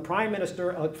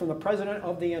President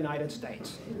of the United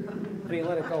States." And he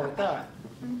let it go at that.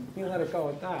 He let it go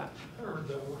at that.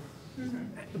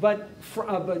 But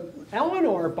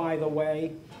Eleanor, by the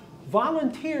way,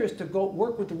 volunteers to go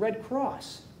work with the Red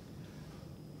Cross.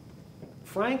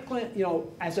 Franklin, you know,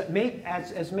 as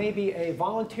maybe a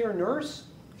volunteer nurse,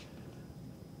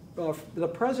 the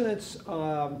president's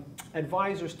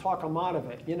advisors talk him out of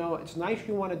it. You know, it's nice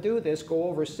you want to do this, go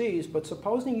overseas, but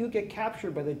supposing you get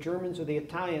captured by the Germans or the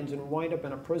Italians and wind up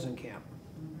in a prison camp.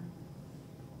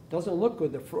 Doesn't look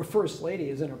good. The First Lady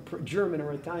is in a German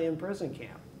or Italian prison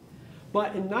camp.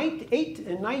 But in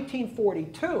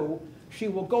 1942, she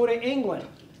will go to England.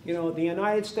 You know, the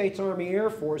United States Army Air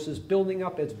Force is building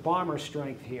up its bomber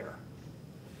strength here.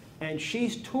 And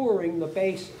she's touring the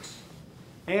bases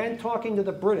and talking to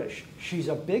the British. She's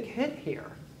a big hit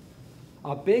here,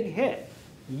 a big hit.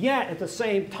 Yet, at the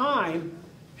same time,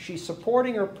 she's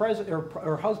supporting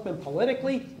her husband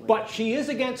politically, but she is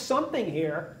against something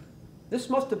here. This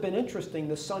must have been interesting,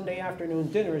 the Sunday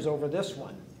afternoon dinners over this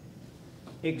one.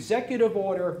 Executive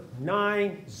Order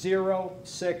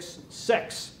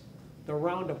 9066. The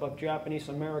roundup of Japanese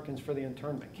Americans for the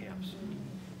internment camps.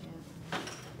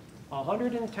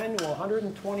 110 to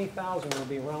 120,000 will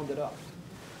be rounded up.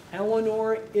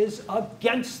 Eleanor is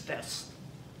against this.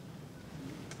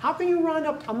 How can you round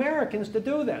up Americans to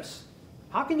do this?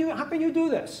 How can you do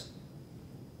this?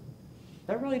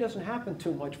 That really doesn't happen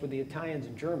too much with the Italians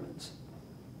and Germans.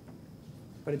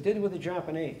 But it did with the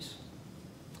Japanese.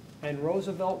 And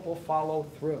Roosevelt will follow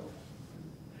through.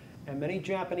 And many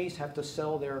Japanese have to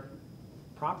sell their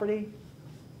property,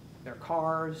 their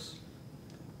cars,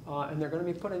 and they're going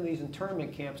to be put in these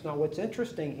internment camps. Now, what's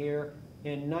interesting here,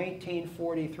 in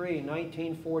 1943 and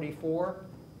 1944,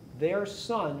 their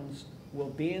sons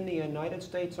will be in the United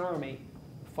States Army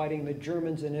fighting the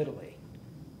Germans in Italy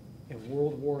in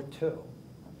World War II.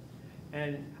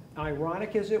 And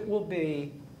ironic as it will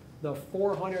be, the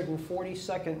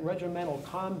 442nd Regimental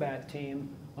Combat Team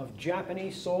of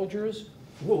Japanese soldiers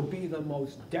will be the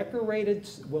most decorated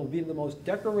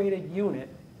unit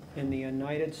in the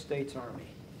United States Army.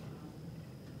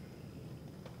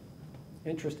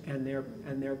 And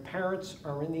their parents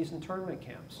are in these internment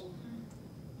camps.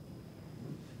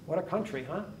 What a country,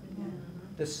 huh?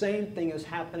 The same thing is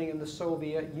happening in the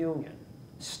Soviet Union.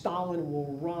 Stalin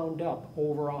will round up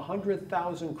over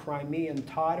 100,000 Crimean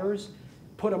Tatars,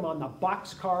 put them on the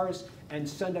boxcars, and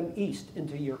send them east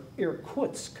into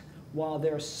Irkutsk, while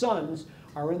their sons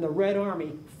are in the Red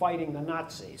Army fighting the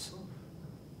Nazis.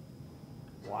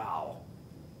 Wow.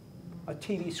 A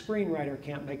TV screenwriter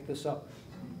can't make this up.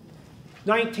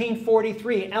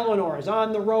 1943, Eleanor is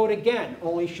on the road again,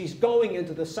 only she's going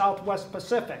into the Southwest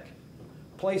Pacific.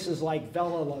 Places like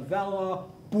Vella La Vella,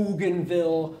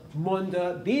 Bougainville,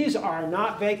 Munda, these are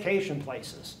not vacation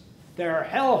places. They're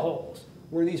hellholes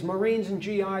where these Marines and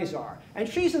GIs are. And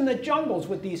she's in the jungles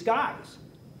with these guys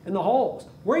in the holes.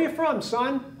 Where are you from,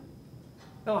 son?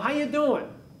 Oh, how you doing?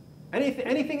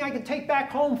 Anything I can take back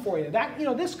home for you? That, you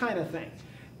know, this kind of thing.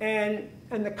 And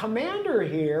the commander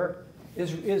here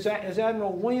is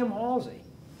Admiral William Halsey.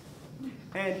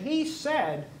 And he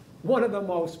said one of the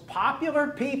most popular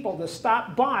people to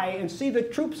stop by and see the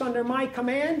troops under my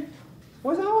command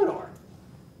was Eleanor.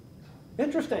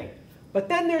 Interesting. But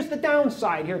then there's the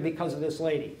downside here because of this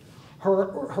lady.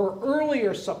 Her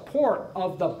earlier support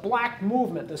of the black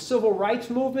movement, the civil rights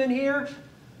movement here,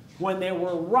 when there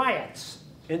were riots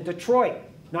in Detroit,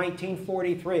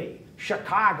 1943,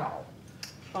 Chicago,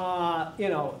 you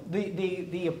know,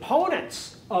 the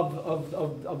opponents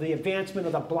of the advancement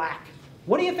of the black.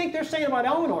 What do you think they're saying about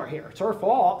Eleanor here? It's her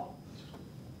fault.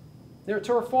 It's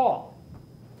her fault.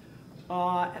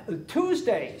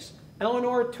 Tuesdays,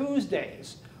 Eleanor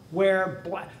Tuesdays, where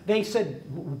they said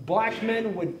black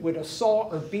men would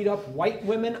assault or beat up white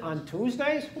women on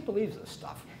Tuesdays? Who believes this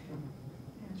stuff?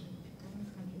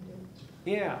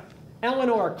 Yeah.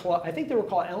 Eleanor Club, I think they were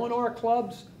called Eleanor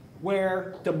Clubs,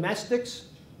 where domestics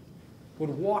would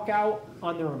walk out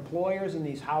on their employers in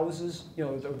these houses, you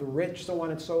know, the rich, so on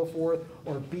and so forth,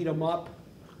 or beat them up.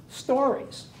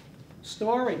 Stories.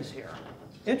 Stories here.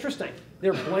 Interesting.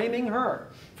 They're blaming her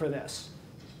for this.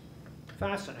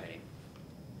 Fascinating.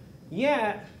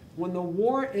 Yet, when the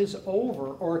war is over,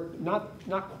 or not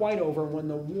quite over, when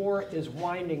the war is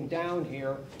winding down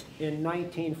here in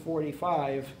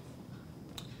 1945,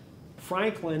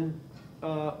 Franklin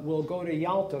will go to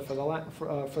Yalta for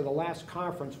the last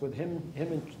conference with him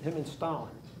and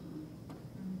Stalin.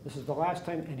 This is the last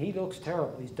time, and he looks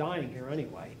terrible. He's dying here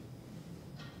anyway.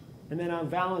 And then on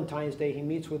Valentine's Day, he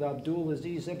meets with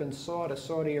Abdulaziz ibn Saud of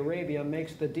Saudi Arabia,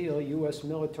 makes the deal, U.S.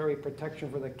 military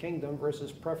protection for the kingdom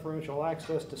versus preferential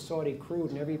access to Saudi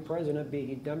crude, and every president, be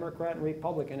he Democrat and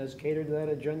Republican, has catered to that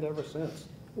agenda ever since.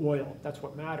 Oil, that's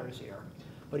what matters here.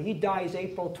 But he dies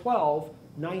April 12,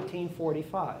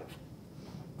 1945.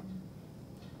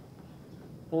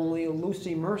 Only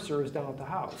Lucy Mercer is down at the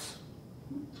house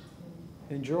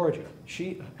in Georgia.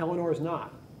 Eleanor is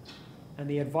not. And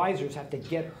the advisors have to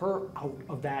get her out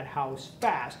of that house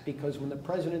fast, because when the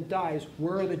president dies,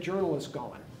 where are the journalists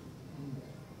going?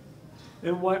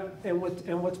 And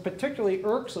what's particularly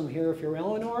irksome here, if you're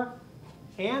Eleanor,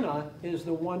 Anna is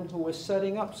the one who was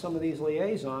setting up some of these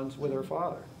liaisons with her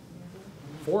father,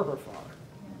 for her father.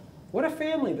 What a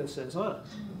family this is, huh?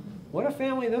 What a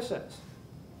family this is.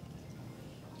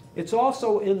 It's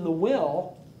also in the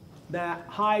will that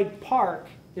Hyde Park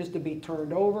is to be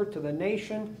turned over to the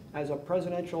nation as a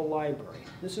presidential library.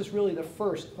 This is really the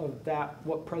first of that,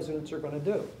 what presidents are going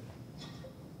to do.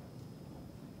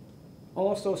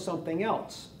 Also something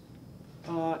else.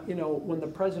 You know, when the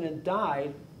president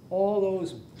died, all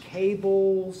those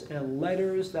cables and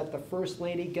letters that the First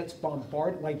Lady gets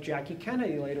bombarded, like Jackie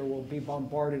Kennedy later will be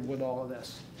bombarded with all of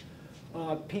this.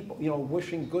 People, you know,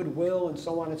 wishing goodwill and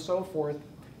so on and so forth.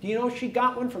 Do you know she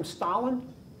got one from Stalin?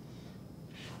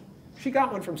 She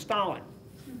got one from Stalin.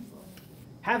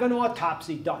 Have an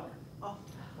autopsy done.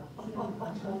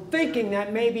 Thinking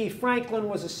that maybe Franklin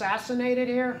was assassinated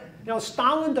here. You know,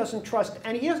 Stalin doesn't trust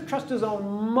any, he doesn't trust his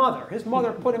own mother. His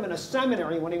mother put him in a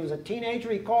seminary when he was a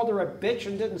teenager. He called her a bitch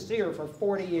and didn't see her for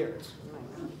 40 years.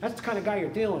 That's the kind of guy you're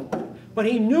dealing with. But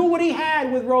he knew what he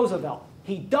had with Roosevelt.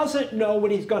 He doesn't know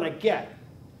what he's going to get.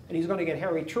 And he's going to get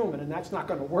Harry Truman, and that's not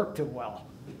going to work too well.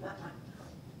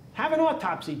 Have an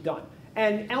autopsy done.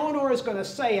 And Eleanor is going to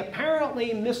say,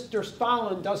 apparently Mr.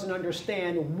 Stalin doesn't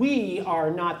understand, we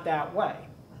are not that way.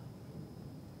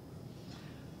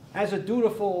 As a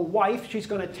dutiful wife, she's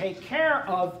going to take care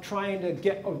of trying to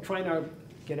get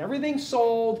everything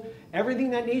sold, everything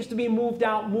that needs to be moved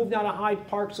out of Hyde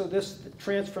Park, so this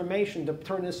transformation to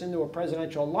turn this into a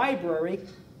presidential library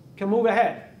can move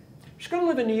ahead. She's going to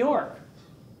live in New York,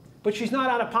 but she's not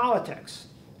out of politics.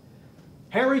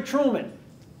 Harry Truman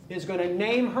is going to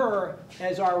name her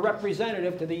as our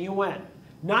representative to the UN.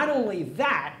 Not only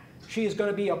that, she is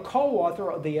going to be a co-author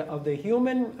of the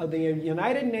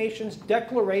United Nations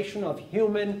Declaration of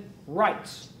Human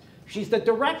Rights. She's the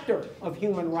director of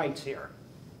human rights here,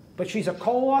 but she's a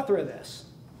co-author of this.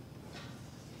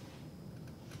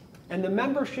 And the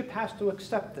membership has to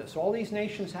accept this. All these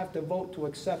nations have to vote to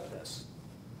accept this.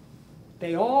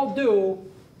 They all do,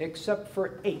 except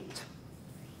for 8.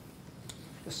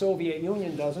 The Soviet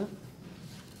Union doesn't.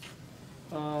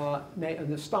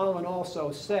 and Stalin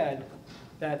also said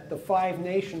that the 5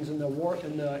 nations in the war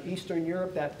in the Eastern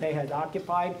Europe that they had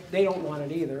occupied, they don't want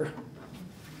it either.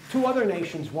 2 other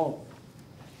nations won't.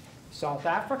 South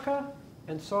Africa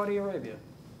and Saudi Arabia.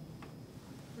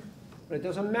 But it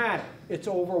doesn't matter. It's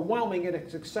overwhelming and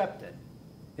it's accepted.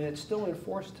 And it's still in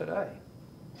force today.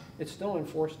 It's still in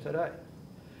force today.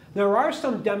 There are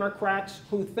some Democrats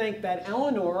who think that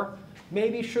Eleanor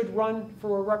maybe should run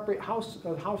for a House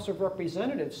of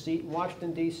Representatives seat in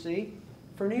Washington, D.C.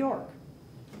 for New York.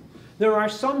 There are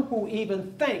some who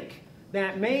even think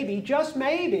that maybe, just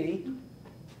maybe,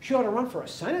 she ought to run for a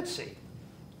Senate seat.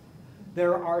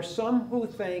 There are some who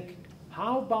think,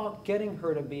 how about getting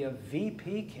her to be a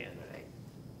VP candidate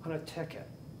on a ticket?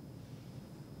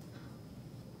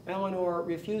 Eleanor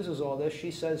refuses all this. She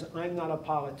says, I'm not a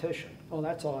politician. Oh,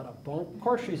 that's a lot of bunk. Of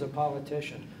course she's a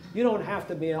politician. You don't have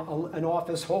to be an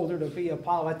office holder to be a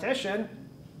politician.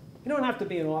 You don't have to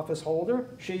be an office holder.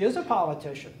 She is a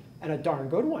politician, and a darn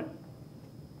good one.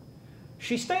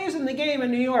 She stays in the game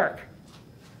in New York.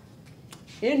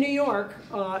 In New York,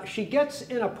 she gets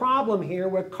in a problem here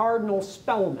with Cardinal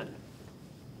Spellman.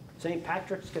 St.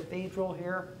 Patrick's Cathedral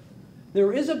here.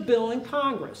 There is a bill in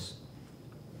Congress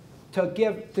to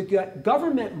get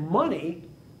government money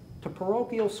to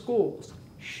parochial schools.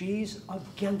 She's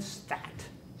against that.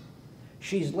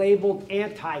 She's labeled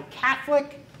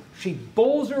anti-Catholic. She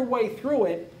bowls her way through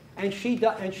it, and she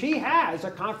has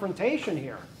a confrontation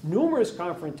here, numerous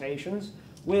confrontations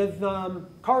with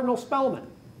Cardinal Spellman,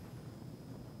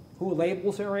 who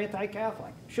labels her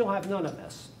anti-Catholic. She'll have none of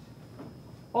this.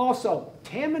 Also,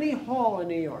 Tammany Hall in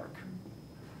New York.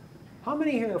 How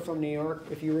many here are from New York,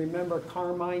 if you remember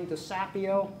Carmine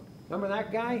DeSapio? Remember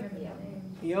that guy?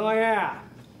 Yeah. Oh, yeah.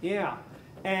 Yeah.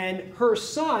 And her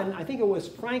son, I think it was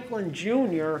Franklin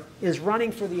Jr., is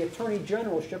running for the Attorney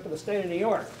Generalship of the state of New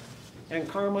York. And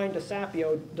Carmine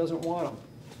DeSapio doesn't want him.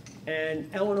 And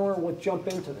Eleanor would jump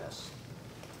into this.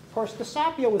 Of course,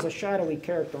 DeSapio was a shadowy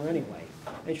character anyway.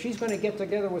 And she's going to get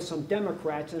together with some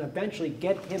Democrats and eventually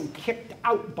get him kicked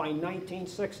out by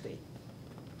 1960.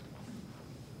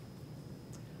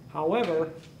 However,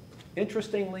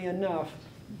 interestingly enough,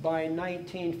 by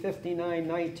 1959,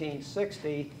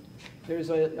 1960, there's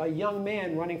a young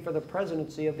man running for the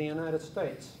presidency of the United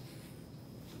States.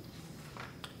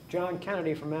 John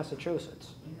Kennedy from Massachusetts.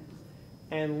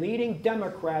 And leading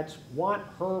Democrats want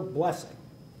her blessing.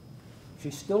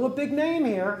 She's still a big name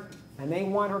here, and they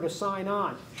want her to sign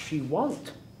on. She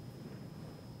won't.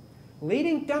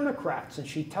 Leading Democrats, and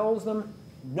she tells them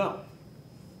no.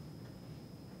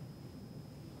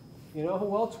 You know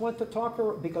who else went to talk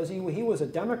her? Because he was a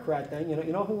Democrat then. You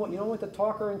know who went to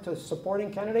talk her into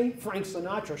supporting Kennedy? Frank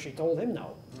Sinatra. She told him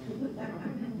no.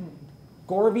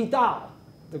 Gore Vidal,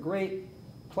 the great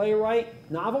playwright,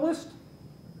 novelist,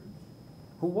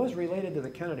 who was related to the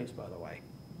Kennedys, by the way.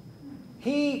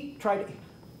 He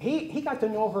got to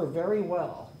know her very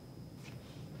well,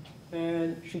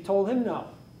 and she told him no.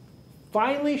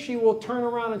 Finally, she will turn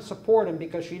around and support him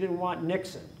because she didn't want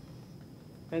Nixon.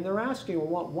 And they're asking her,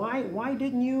 well, why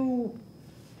didn't you?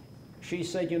 She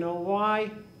said, you know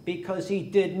why? Because he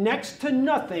did next to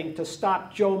nothing to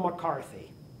stop Joe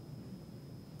McCarthy.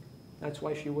 That's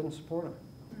why she wouldn't support him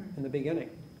in the beginning.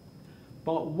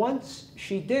 But once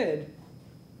she did,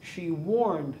 she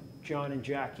warned John and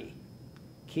Jackie,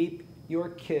 keep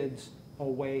your kids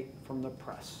away from the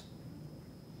press.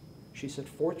 She said,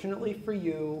 fortunately for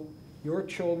you, your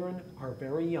children are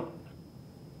very young.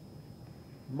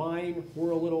 Mine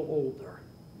were a little older.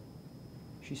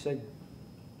 She said,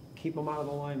 keep them out of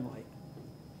the limelight.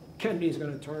 Kennedy's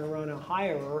going to turn around and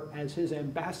hire her as his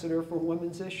ambassador for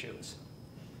women's issues.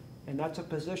 And that's a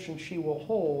position she will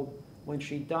hold when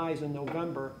she dies in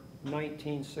November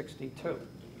 1962.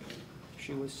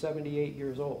 She was 78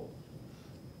 years old.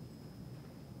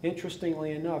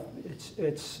 Interestingly enough,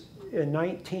 it's in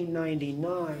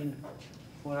 1999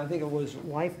 when I think it was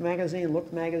Life magazine,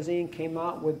 Look magazine came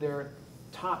out with their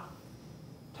top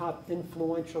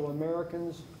influential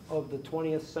Americans of the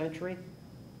 20th century.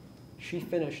 She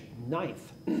finished 9th,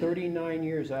 37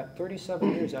 years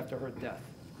after her death.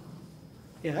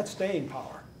 Yeah, that's staying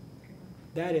power.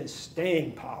 That is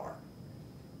staying power.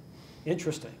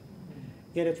 Interesting.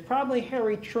 Yet it's probably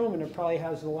Harry Truman that probably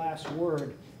has the last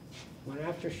word when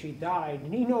after she died,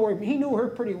 and he knew her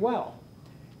pretty well.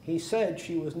 He said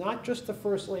she was not just the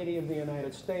First Lady of the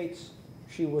United States,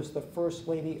 she was the First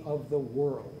Lady of the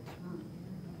world,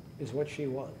 is what she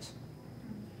was.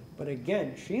 But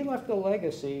again, she left a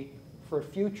legacy for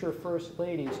future First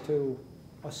Ladies to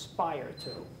aspire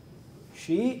to.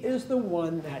 She is the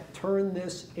one that turned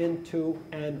this into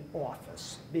an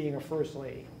office, being a First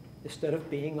Lady. instead of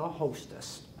being a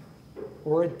hostess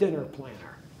or a dinner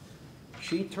planner.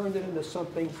 She turned it into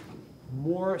something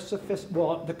more sophisticated.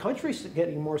 Well, the country's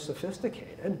getting more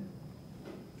sophisticated.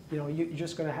 You know, you're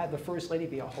just going to have the First Lady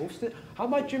be a hostess? How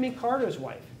about Jimmy Carter's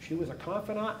wife? She was a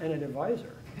confidant and an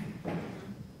advisor.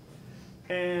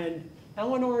 And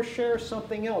Eleanor shares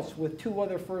something else with two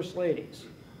other First Ladies.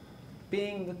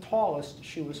 Being the tallest,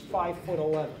 she was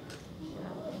 5'11".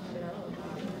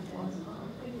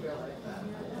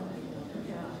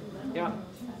 Yeah.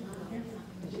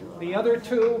 The other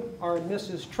two are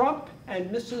Mrs. Trump and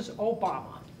Mrs.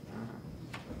 Obama.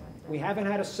 We haven't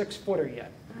had a 6-footer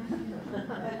yet.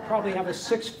 Probably have a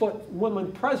 6-foot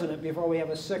woman president before we have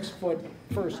a 6-foot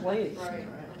First Lady.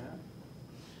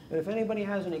 But if anybody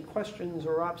has any questions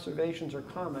or observations or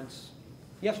comments,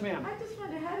 yes, ma'am. I just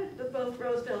wonder, how did the both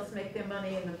Roosevelts make their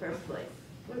money in the first place?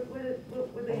 What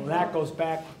were they? Well, that goes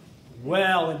back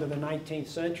well into the 19th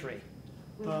century.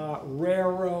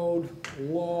 Railroad,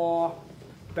 law,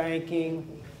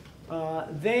 banking.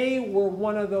 They were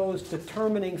one of those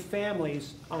determining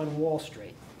families on Wall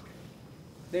Street.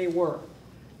 They were.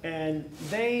 And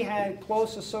they had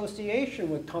close association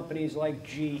with companies like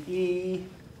GE,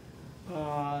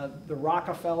 the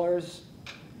Rockefellers.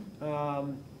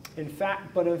 In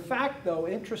fact, though,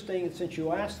 interesting since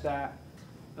you asked that,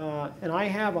 and I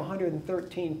have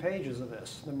 113 pages of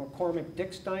this, the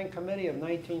McCormick-Dickstein Committee of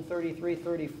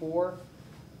 1933-34,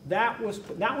 that was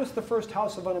the first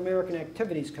House of Un-American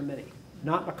Activities Committee,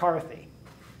 not McCarthy.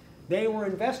 They were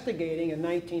investigating in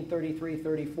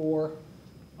 1933-34,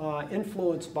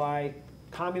 influenced by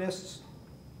communists,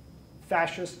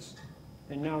 fascists,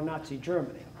 and now Nazi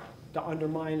Germany, to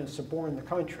undermine and suborn the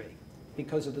country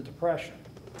because of the Depression.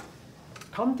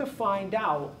 Come to find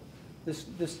out, this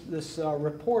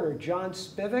reporter, John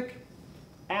Spivak,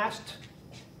 asked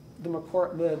the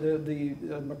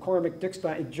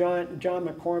McCormick-Dickstein, John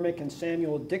McCormick and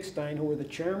Samuel Dickstein, who were the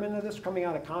chairman of this coming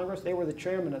out of Congress, they were the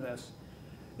chairman of this,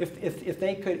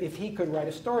 if he could write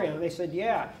a story on it. They said,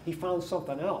 yeah, he found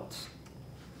something else.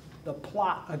 The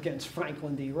plot against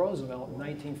Franklin D. Roosevelt in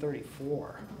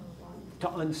 1934 to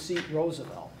unseat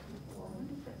Roosevelt.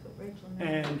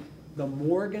 And the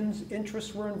Morgans'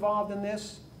 interests were involved in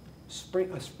this,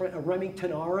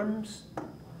 Remington Arms,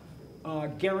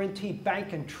 Guarantee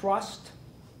Bank and Trust,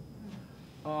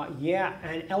 yeah,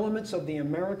 and elements of the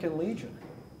American Legion.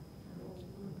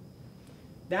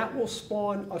 That will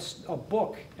spawn a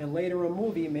book and later a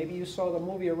movie. Maybe you saw the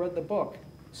movie or read the book,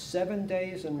 7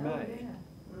 Days in May.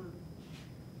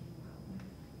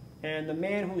 And the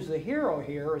man who's the hero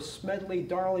here is Smedley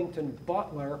Darlington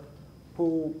Butler,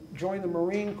 who joined the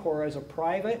Marine Corps as a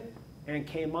private and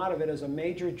came out of it as a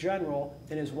major general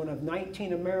and is one of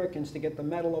 19 Americans to get the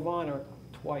Medal of Honor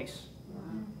twice.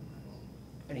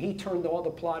 And he turned all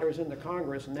the plotters into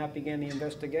Congress, and that began the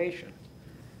investigation.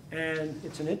 And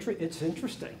it's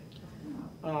interesting.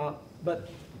 But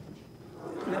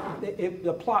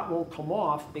the plot won't come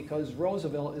off because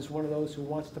Roosevelt is one of those who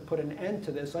wants to put an end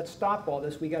to this. Let's stop all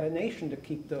this. We got a nation to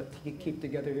keep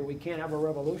together here. We can't have a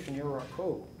revolution here or a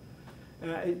coup.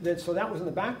 So that was in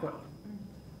the background.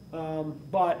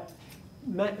 But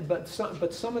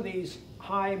some of these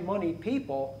high money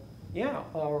people, yeah,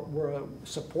 were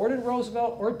supported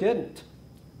Roosevelt or didn't.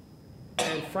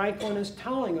 And Franklin is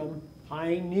telling them,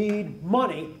 I need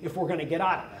money if we're going to get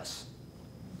out of this.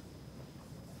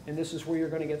 And this is where you're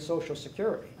going to get Social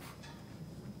Security.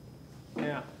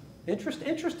 Yeah.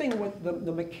 Interesting with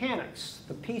the mechanics,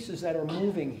 the pieces that are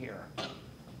moving here.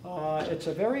 It's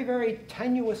a very, very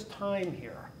tenuous time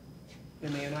here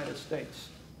in the United States,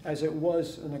 as it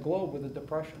was in the globe with the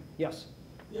Depression. Yes?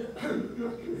 Yeah.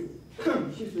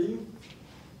 Excuse me.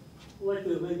 I'd like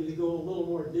to maybe go a little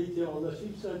more detail on this.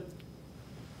 You said,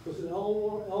 was it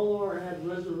Eleanor had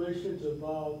reservations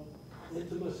about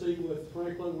intimacy with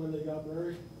Franklin when they got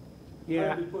married? Yeah.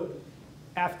 How did you put it?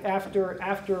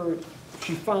 After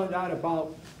she found out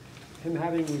about him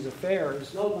having these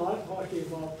affairs. No, I'm talking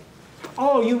about.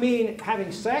 Oh, you mean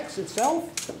having sex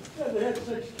itself? Yeah, they had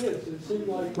 6 kids. It seemed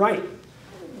like. Right.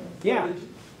 Yeah.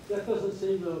 That doesn't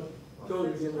seem to go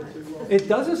together too well. It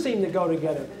doesn't seem to go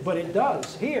together, but it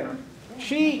does here.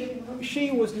 She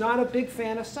was not a big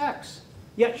fan of sex,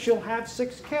 yet she'll have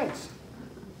 6 kids.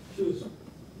 She was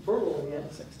fertile. Yeah,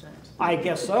 6 times. I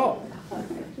guess so.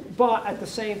 But at the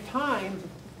same time,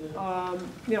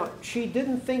 you know, she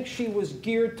didn't think she was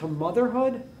geared to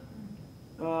motherhood.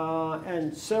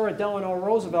 And Sarah Delano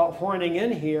Roosevelt horning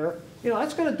in here, you know,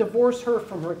 that's going to divorce her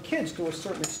from her kids to a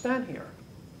certain extent here.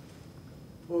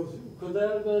 Well, could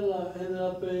that have been ended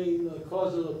up being the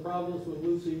cause of the problems with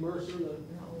Lucy Mercer? That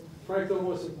Franklin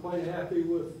wasn't quite happy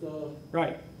with.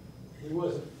 Right. He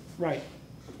wasn't Right.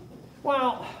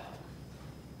 Well,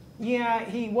 yeah,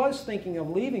 he was thinking of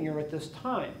leaving her at this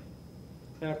time.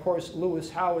 And of course, Lewis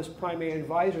Howe, his primary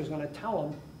advisor, is going to tell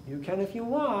him, you can if you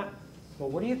want, but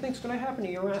what do you think is going to happen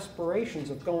to your aspirations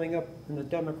of going up in the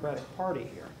Democratic Party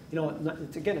here? You know,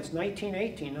 again, it's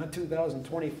 1918, not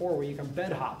 2024, where you can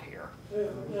bed hop here.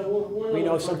 We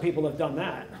know some people have done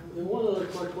that. And one other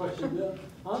quick question.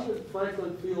 How did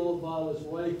Franklin feel about his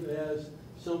wife as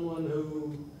someone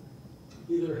who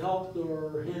either helped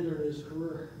or hindered his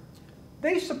career?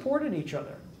 They supported each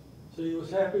other. So he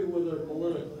was happy with her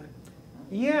politically?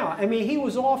 Yeah, I mean, he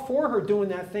was all for her doing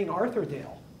that thing,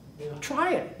 Arthurdale. Yeah.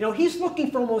 Try it. You know, he's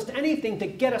looking for almost anything to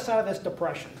get us out of this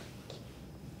depression.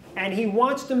 And he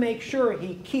wants to make sure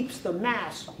he keeps the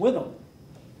mass with him.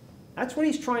 That's what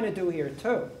he's trying to do here,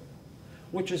 too.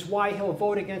 Which is why he'll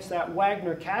vote against that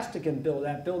Wagner-Castigan bill,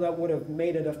 that bill that would have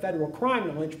made it a federal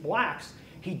crime to lynch blacks.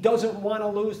 He doesn't want to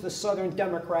lose the Southern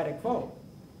Democratic vote.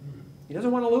 He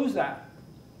doesn't want to lose that.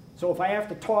 So if I have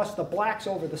to toss the blacks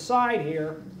over the side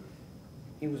here,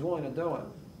 he was willing to do it.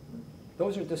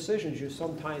 Those are decisions you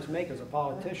sometimes make as a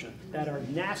politician that are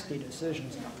nasty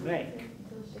decisions to make.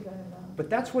 But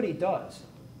that's what he does.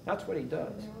 That's what he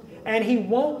does. And he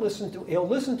won't listen to, he'll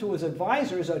listen to his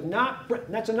advisors of not,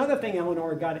 that's another thing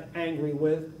Eleanor got angry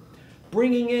with,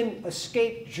 bringing in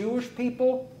escaped Jewish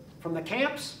people from the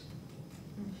camps.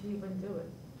 She wouldn't do it.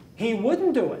 He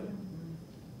wouldn't do it.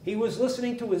 He was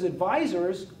listening to his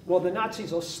advisors, well, the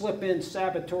Nazis will slip in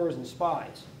saboteurs and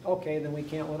spies. Okay, then we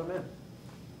can't let them in.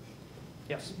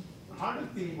 Yes? How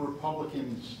did the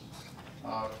Republicans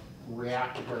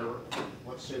react to her?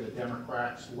 Let's say the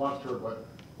Democrats loved her, but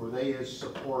were they as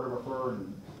supportive of her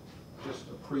and just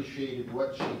appreciated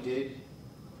what she did?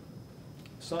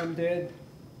 Some did,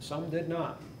 some did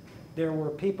not. There were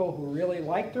people who really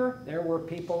liked her. There were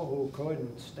people who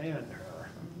couldn't stand her.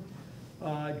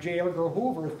 J. Edgar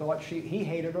Hoover thought he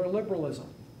hated her liberalism.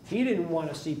 He didn't want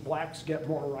to see blacks get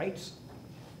more rights.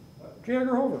 J.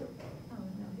 Edgar Hoover.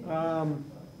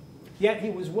 Yet he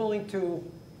was willing to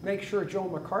make sure Joe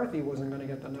McCarthy wasn't going to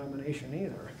get the nomination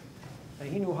either.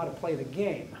 And he knew how to play the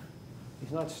game.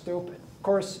 He's not stupid. Of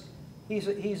course, he's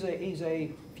a,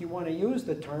 if you want to use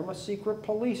the term, a secret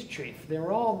police chief.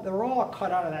 They're all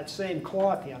cut out of that same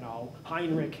cloth, you know.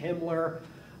 Heinrich Himmler,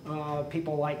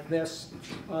 people like this.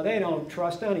 They don't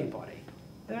trust anybody.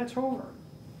 That's Hoover.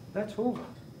 That's Hoover.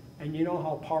 And you know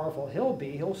how powerful he'll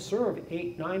be. He'll serve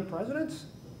 8, 9 presidents.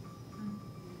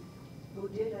 Who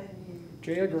did?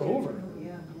 J. Edgar Hoover.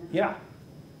 Yeah. Yeah.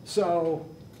 So,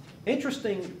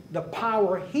 interesting the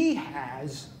power he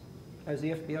has as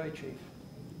the FBI chief.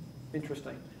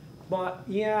 Interesting. But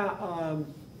yeah,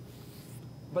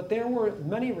 but there were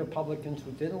many Republicans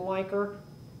who didn't like her.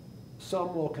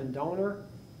 Some will condone her.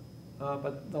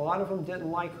 But a lot of them didn't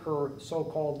like her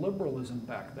so-called liberalism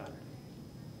back then.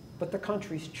 But the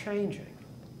country's changing.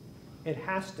 It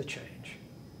has to change.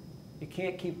 You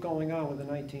can't keep going on with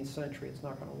the 19th century. It's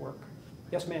not going to work.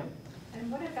 Yes, ma'am.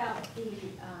 And what about the,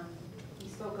 you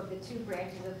spoke of the 2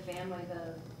 branches of the family,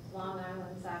 the Long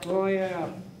Island side. Oh, yeah.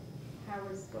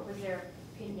 What was their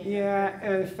opinion? Yeah,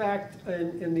 and in fact,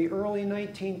 in the early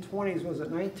 1920s, was it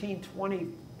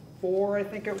 1924, I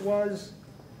think it was,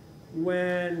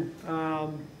 when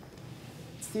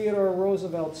Theodore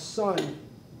Roosevelt's son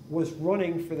was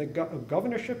running for the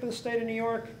governorship of the state of New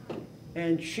York,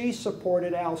 and she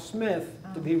supported Al Smith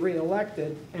to be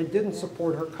reelected and didn't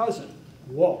support her cousin.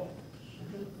 Whoa.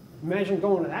 Imagine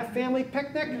going to that family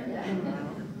picnic.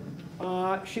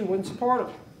 She wouldn't support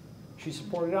him. She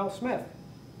supported Al Smith.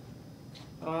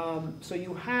 So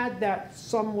you had that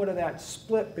somewhat of that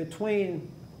split between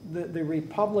the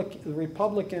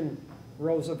Republican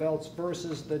Roosevelts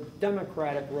versus the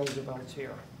Democratic Roosevelts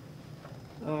here.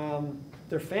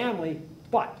 Their family,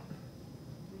 but.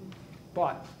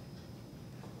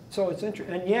 So it's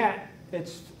interesting, and yet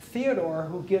it's Theodore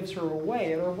who gives her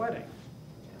away at her wedding.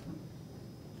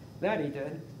 That he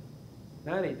did.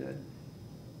 That he did.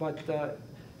 But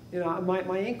you know,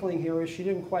 my inkling here is she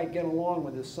didn't quite get along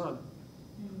with his son,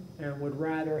 and would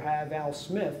rather have Al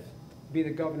Smith be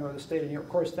the governor of the state of New York.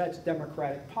 Of course, that's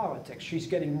Democratic politics. She's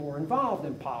getting more involved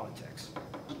in politics,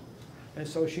 and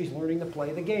so she's learning to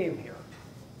play the game here.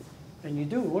 And you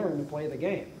do learn to play the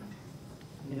game.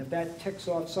 And if that ticks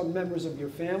off some members of your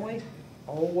family,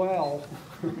 oh well.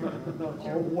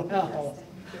 Oh well.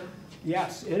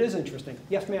 Yes, it is interesting.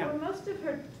 Yes, Well, ma'am. most of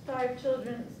her 5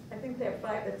 children, I think there are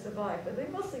 5 that survived, but they're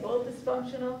mostly all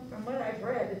dysfunctional. From what I've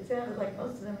read, it sounded like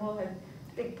most of them all had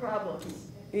big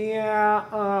problems.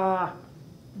 Yeah,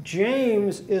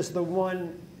 James is the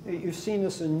one, you've seen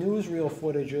this in newsreel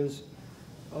footages.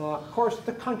 Of course,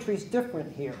 the country's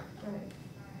different here. Right.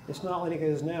 It's not like it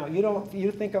is now.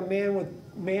 You think a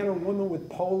man or woman with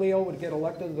polio would get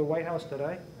elected to the White House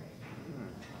today?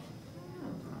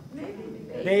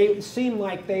 They seemed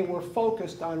like they were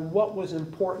focused on what was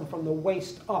important from the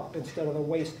waist up instead of the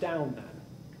waist down then.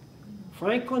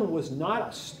 Franklin was not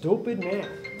a stupid man.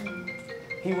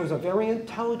 He was a very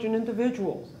intelligent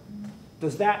individual.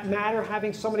 Does that matter,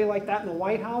 having somebody like that in the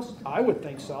White House? I would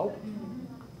think so.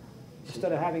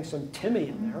 Instead of having some Timmy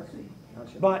in there.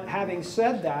 But having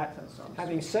said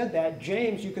that,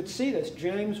 James, you could see this.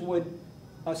 James would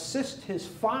assist his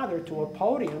father to a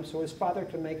podium so his father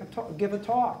could give a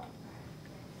talk.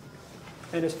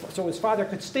 And so his father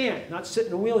could stand, not sit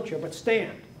in a wheelchair, but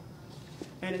stand.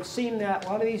 And it seemed that a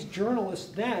lot of these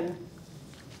journalists then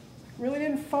really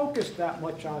didn't focus that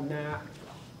much on that.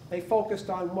 They focused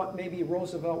on what maybe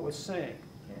Roosevelt was saying.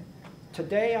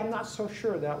 Today, I'm not so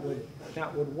sure that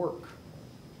would work.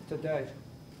 Today.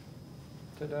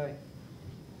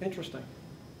 Interesting.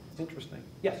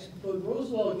 Yes? But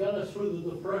Roosevelt got us through the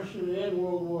Depression and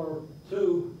World War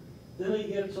II. Didn't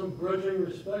he get some grudging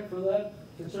respect for that,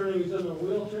 considering he's in a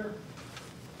wheelchair?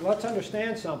 Let's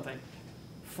understand something.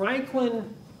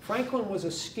 Franklin was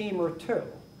a schemer too.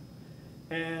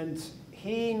 And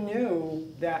he knew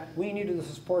that we needed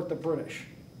to support the British.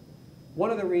 One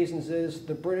of the reasons is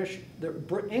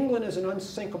England is an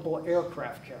unsinkable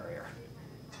aircraft carrier.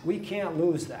 We can't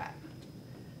lose that.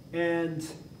 And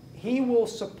he will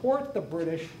support the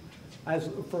British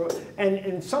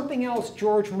and something else.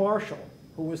 George Marshall,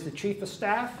 who was the chief of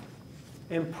staff,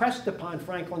 impressed upon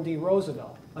Franklin D.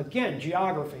 Roosevelt. Again,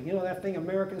 geography. You know that thing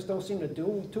Americans don't seem to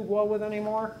do too well with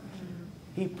anymore?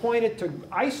 He pointed to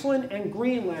Iceland and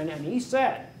Greenland, and he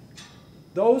said,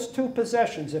 those two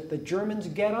possessions, if the Germans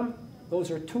get them, those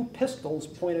are two pistols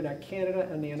pointed at Canada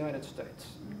and the United States.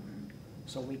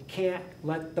 So we can't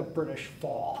let the British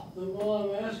fall.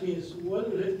 All I'm asking is,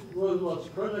 what did Roosevelt's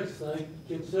critics think,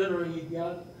 considering he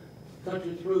got the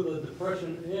country through the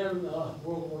Depression and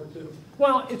World War II?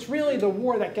 Well, it's really the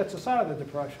war that gets us out of the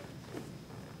Depression.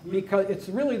 Because it's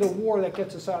really the war that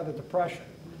gets us out of the Depression.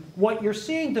 What you're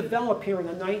seeing develop here in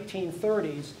the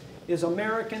 1930s is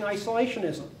American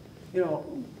isolationism. You know,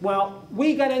 well,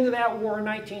 we got into that war in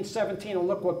 1917, and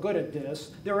look what good it did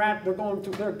us. They're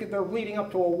leading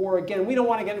up to a war again. We don't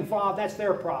want to get involved. That's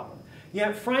their problem.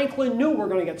 Yet Franklin knew we're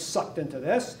going to get sucked into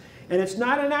this, and it's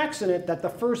not an accident that the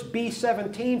first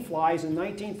B-17 flies in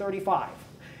 1935.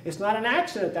 It's not an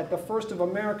accident that the first of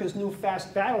America's new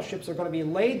fast battleships are going to be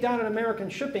laid down in American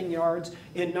shipping yards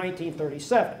in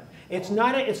 1937. It's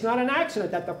not an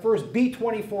accident that the first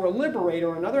B-24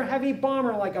 Liberator, another heavy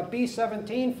bomber like a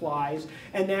B-17, flies,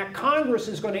 and that Congress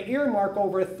is going to earmark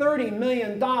over $30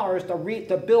 million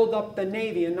to build up the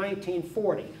Navy in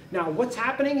 1940. Now, what's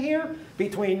happening here?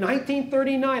 Between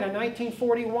 1939 and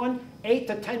 1941, 8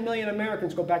 to 10 million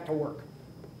Americans go back to work.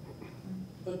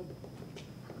 But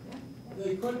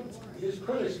his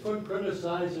critics couldn't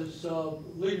criticize his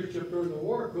leadership during the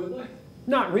war, could they?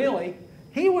 Not really.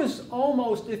 He was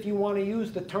almost, if you want to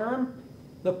use the term,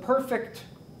 the perfect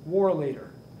war leader.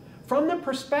 From the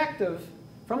perspective,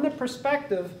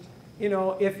 you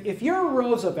know, if you're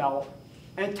Roosevelt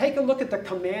and take a look at the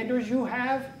commanders you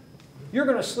have, you're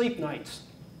going to sleep nights.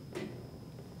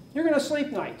 You're going to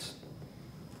sleep nights.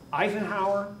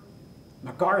 Eisenhower,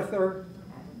 MacArthur,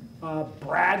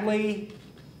 Bradley,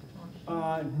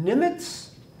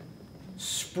 Nimitz,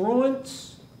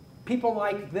 Spruance, people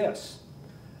like this.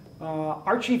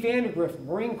 Archie Vandergrift,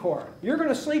 Marine Corps. You're going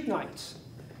to sleep nights.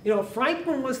 You know,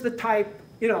 Franklin was the type,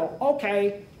 you know,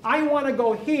 okay, I want to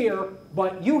go here,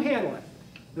 but you handle it.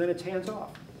 And then it's hands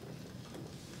off.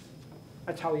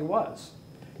 That's how he was.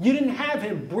 You didn't have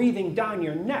him breathing down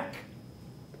your neck.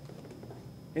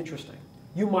 Interesting.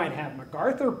 You might have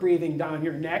MacArthur breathing down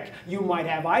your neck. You might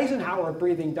have Eisenhower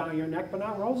breathing down your neck, but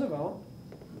not Roosevelt.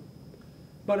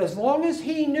 But as long as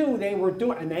he knew they were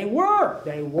doing, and they were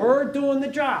doing the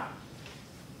job.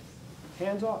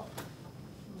 Hands off.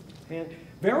 In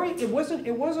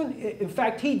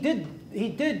fact, he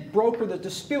did broker the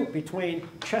dispute between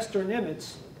Chester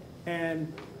Nimitz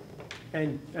and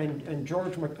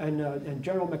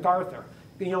General MacArthur.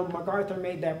 You know, MacArthur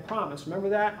made that promise. Remember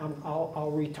that?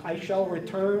 I shall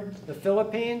return the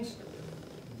Philippines.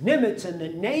 Nimitz and the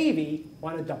Navy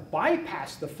wanted to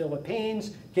bypass the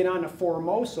Philippines, get on to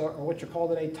Formosa, or what you call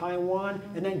today Taiwan,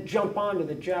 and then jump onto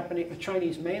the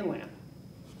Chinese mainland.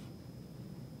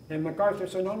 And MacArthur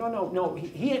said, no.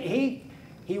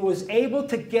 He was able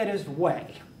to get his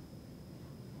way.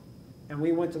 And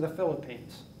we went to the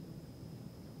Philippines.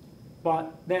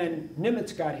 But then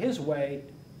Nimitz got his way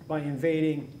by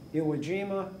invading Iwo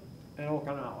Jima and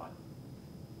Okinawa.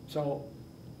 So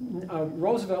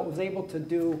Roosevelt was able to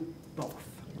do both,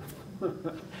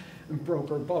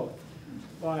 broker both.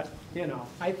 But, you know,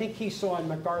 I think he saw in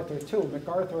MacArthur too.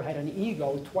 MacArthur had an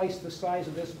ego twice the size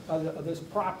of this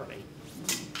property.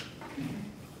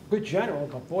 Good general,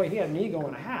 but boy, he had an ego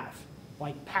and a half,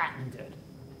 like Patton did.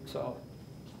 So,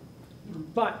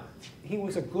 but he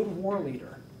was a good war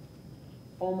leader.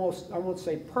 Almost, I won't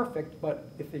say perfect, but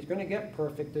if he's going to get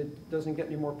perfect, it doesn't get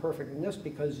any more perfect than this,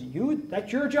 because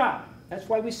that's your job. That's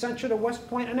why we sent you to West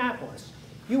Point, Annapolis.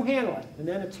 You handle it, and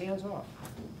then it's hands off.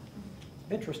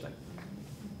 Interesting.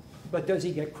 But does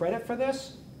he get credit for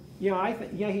this? Yeah,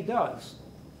 yeah, he does.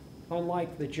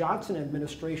 Unlike the Johnson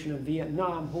administration in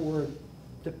Vietnam, who were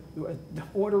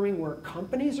ordering where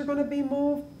companies are going to be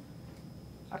moved,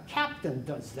 a captain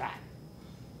does that,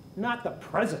 not the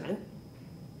president.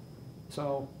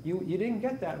 So you didn't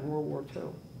get that in World War II.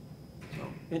 So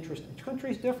interesting. The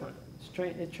country's different.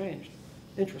 It changed.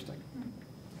 Interesting.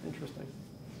 Interesting.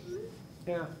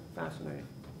 Yeah, fascinating.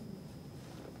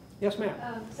 Yes, ma'am.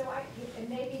 And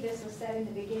maybe this was said in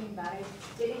the beginning, but I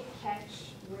didn't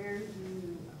catch where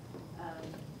you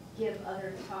give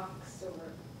other talks, or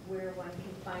where one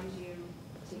can find you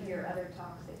to hear other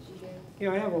talks that you give.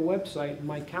 Yeah, I have a website, and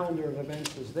my calendar of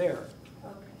events is there.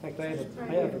 In fact, I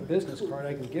have a business card.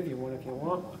 I can give you one if you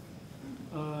want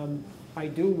one. I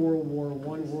do World War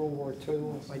I, World War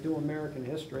II. I do American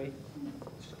history.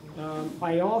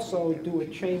 I also do a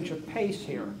change of pace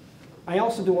here. I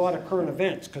also do a lot of current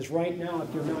events, because right now,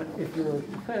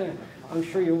 I'm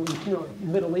sure you know,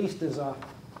 Middle East is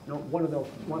one of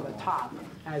the top,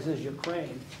 as is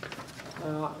Ukraine.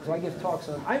 So I give talks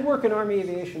on. I work in Army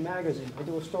Aviation Magazine. I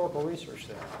do historical research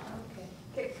there.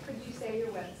 Okay. Could you say your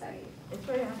website? It's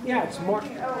right on. Yeah, it's more.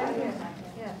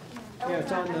 Yeah. Yeah,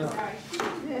 it's on the.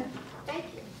 Yeah. Thank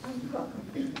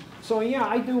you. So yeah,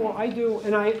 I do,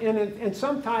 and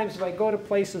sometimes if I go to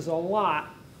places a lot,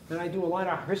 and I do a lot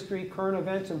of history, current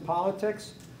events, and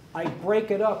politics, I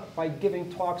break it up by giving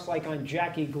talks like on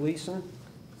Jackie Gleason.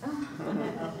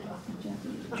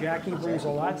 Jackie brings a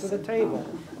lot to the table,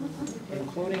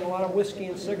 including a lot of whiskey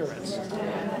and cigarettes.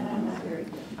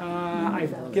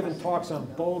 I've given talks on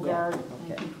Bogart,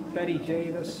 Betty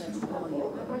Davis.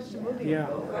 Yeah,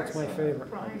 that's my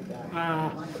favorite.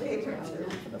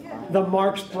 The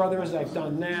Marx Brothers, I've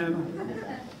done them.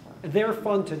 They're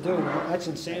fun to do. That's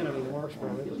insanity, the Marx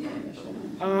Brothers.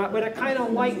 But it kind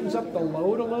of lightens up the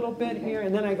load a little bit here,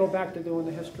 and then I go back to doing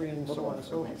the history and so on.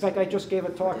 So, in fact, I just gave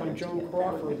a talk on Joan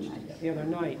Crawford the other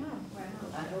night.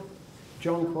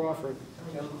 Joan Crawford.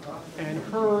 And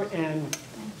her and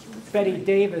Betty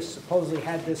Davis supposedly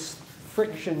had this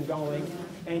friction going,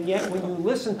 and yet when you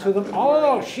listen to them,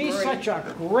 oh, she's such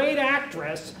a great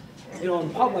actress, you know, in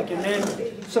public. And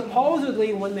then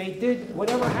supposedly when they did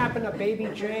whatever happened to Baby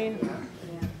Jane,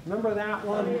 remember that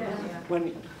one?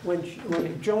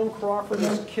 When Joan Crawford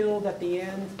is killed at the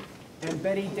end, and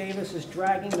Betty Davis is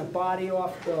dragging the body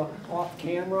off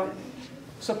camera.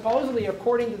 Supposedly,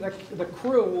 according to the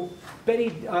crew,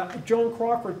 Joan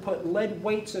Crawford put lead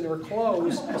weights in her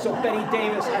clothes, so Betty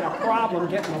Davis had a problem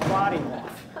getting the body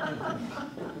off.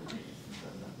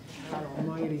 God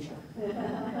almighty.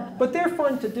 But they're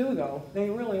fun to do, though. They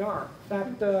really are. In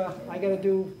fact, I got to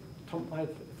do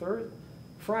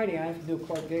Friday. I have to do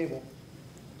Clark Gable.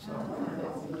 So,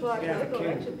 Clark yeah, Gable, King.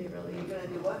 that should be really You're gonna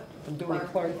do what? I'm doing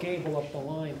Clark Gable up the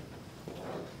line.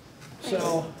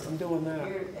 So I'm doing that.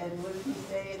 And what did he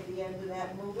say at the end of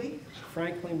that movie?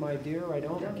 Frankly, my dear, I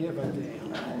don't give a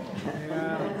damn.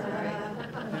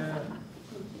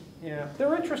 Yeah.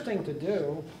 They're interesting to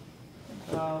do,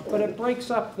 but it breaks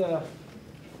up the.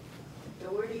 So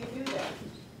where do you do that?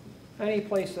 Any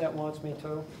place that wants me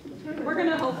to. We're going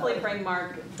to hopefully bring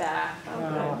Mark back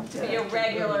to be a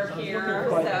regular here,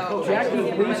 But so Jackie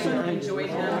everyone Gleason- enjoyed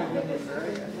him.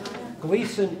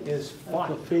 Gleason is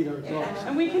fun.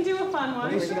 And we can do a fun one.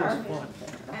 Gleason Sure. is fun.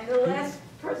 And the last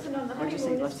person on the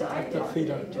honeymoon was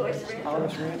Joyce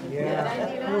Randall. Yeah.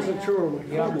 It wasn't true in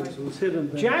the comments, it was hidden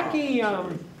there.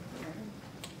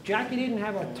 Jackie didn't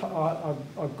have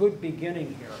a good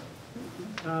beginning here.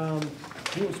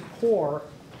 He was poor,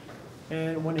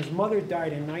 and when his mother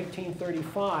died in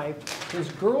 1935, his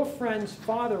girlfriend's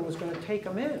father was going to take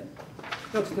him in.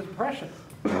 That's the Depression.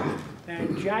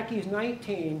 And Jackie's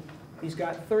 19, he's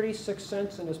got 36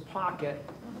 cents in his pocket,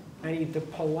 and he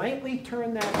politely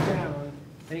turned that down,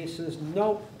 and he says,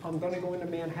 nope, I'm going to go into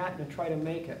Manhattan and try to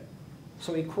make it.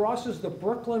 So he crosses the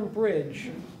Brooklyn Bridge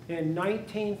in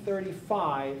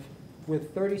 1935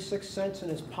 with 36 cents in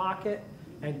his pocket,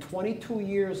 and 22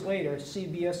 years later,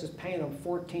 CBS is paying him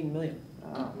 $14 million.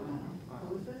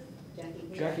 Who's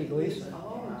it? Jackie Gleason.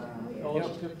 Yep.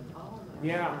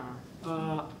 Yeah.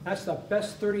 That's the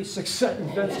best 36-cent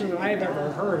investment I've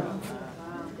ever heard of.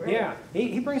 Yeah,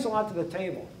 he brings a lot to the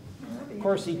table. Of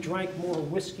course, he drank more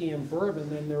whiskey and bourbon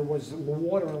than there was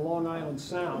water in Long Island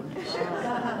Sound.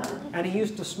 And he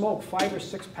used to smoke 5 or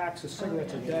 6 packs of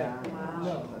cigarettes a day.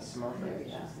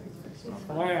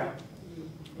 Oh, yeah.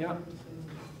 Yeah.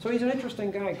 So he's an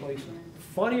interesting guy, Gleason.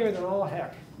 Funnier than all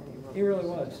heck. He really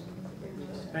was.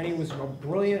 And he was a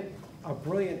brilliant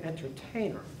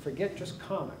entertainer. Forget just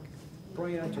comic.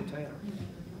 Brilliant entertainer.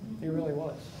 He really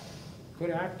was.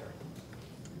 Good actor.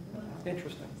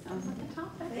 Interesting. Sounds like a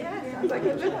topic. Yeah, sounds like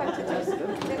a good one to just do.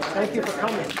 Thank you for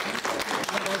coming.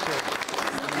 Thank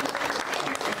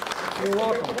you. You're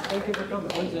welcome. Thank you for coming.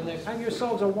 When's the next? Have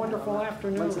yourselves a wonderful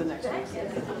afternoon. When's the next one?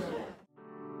 Thank you.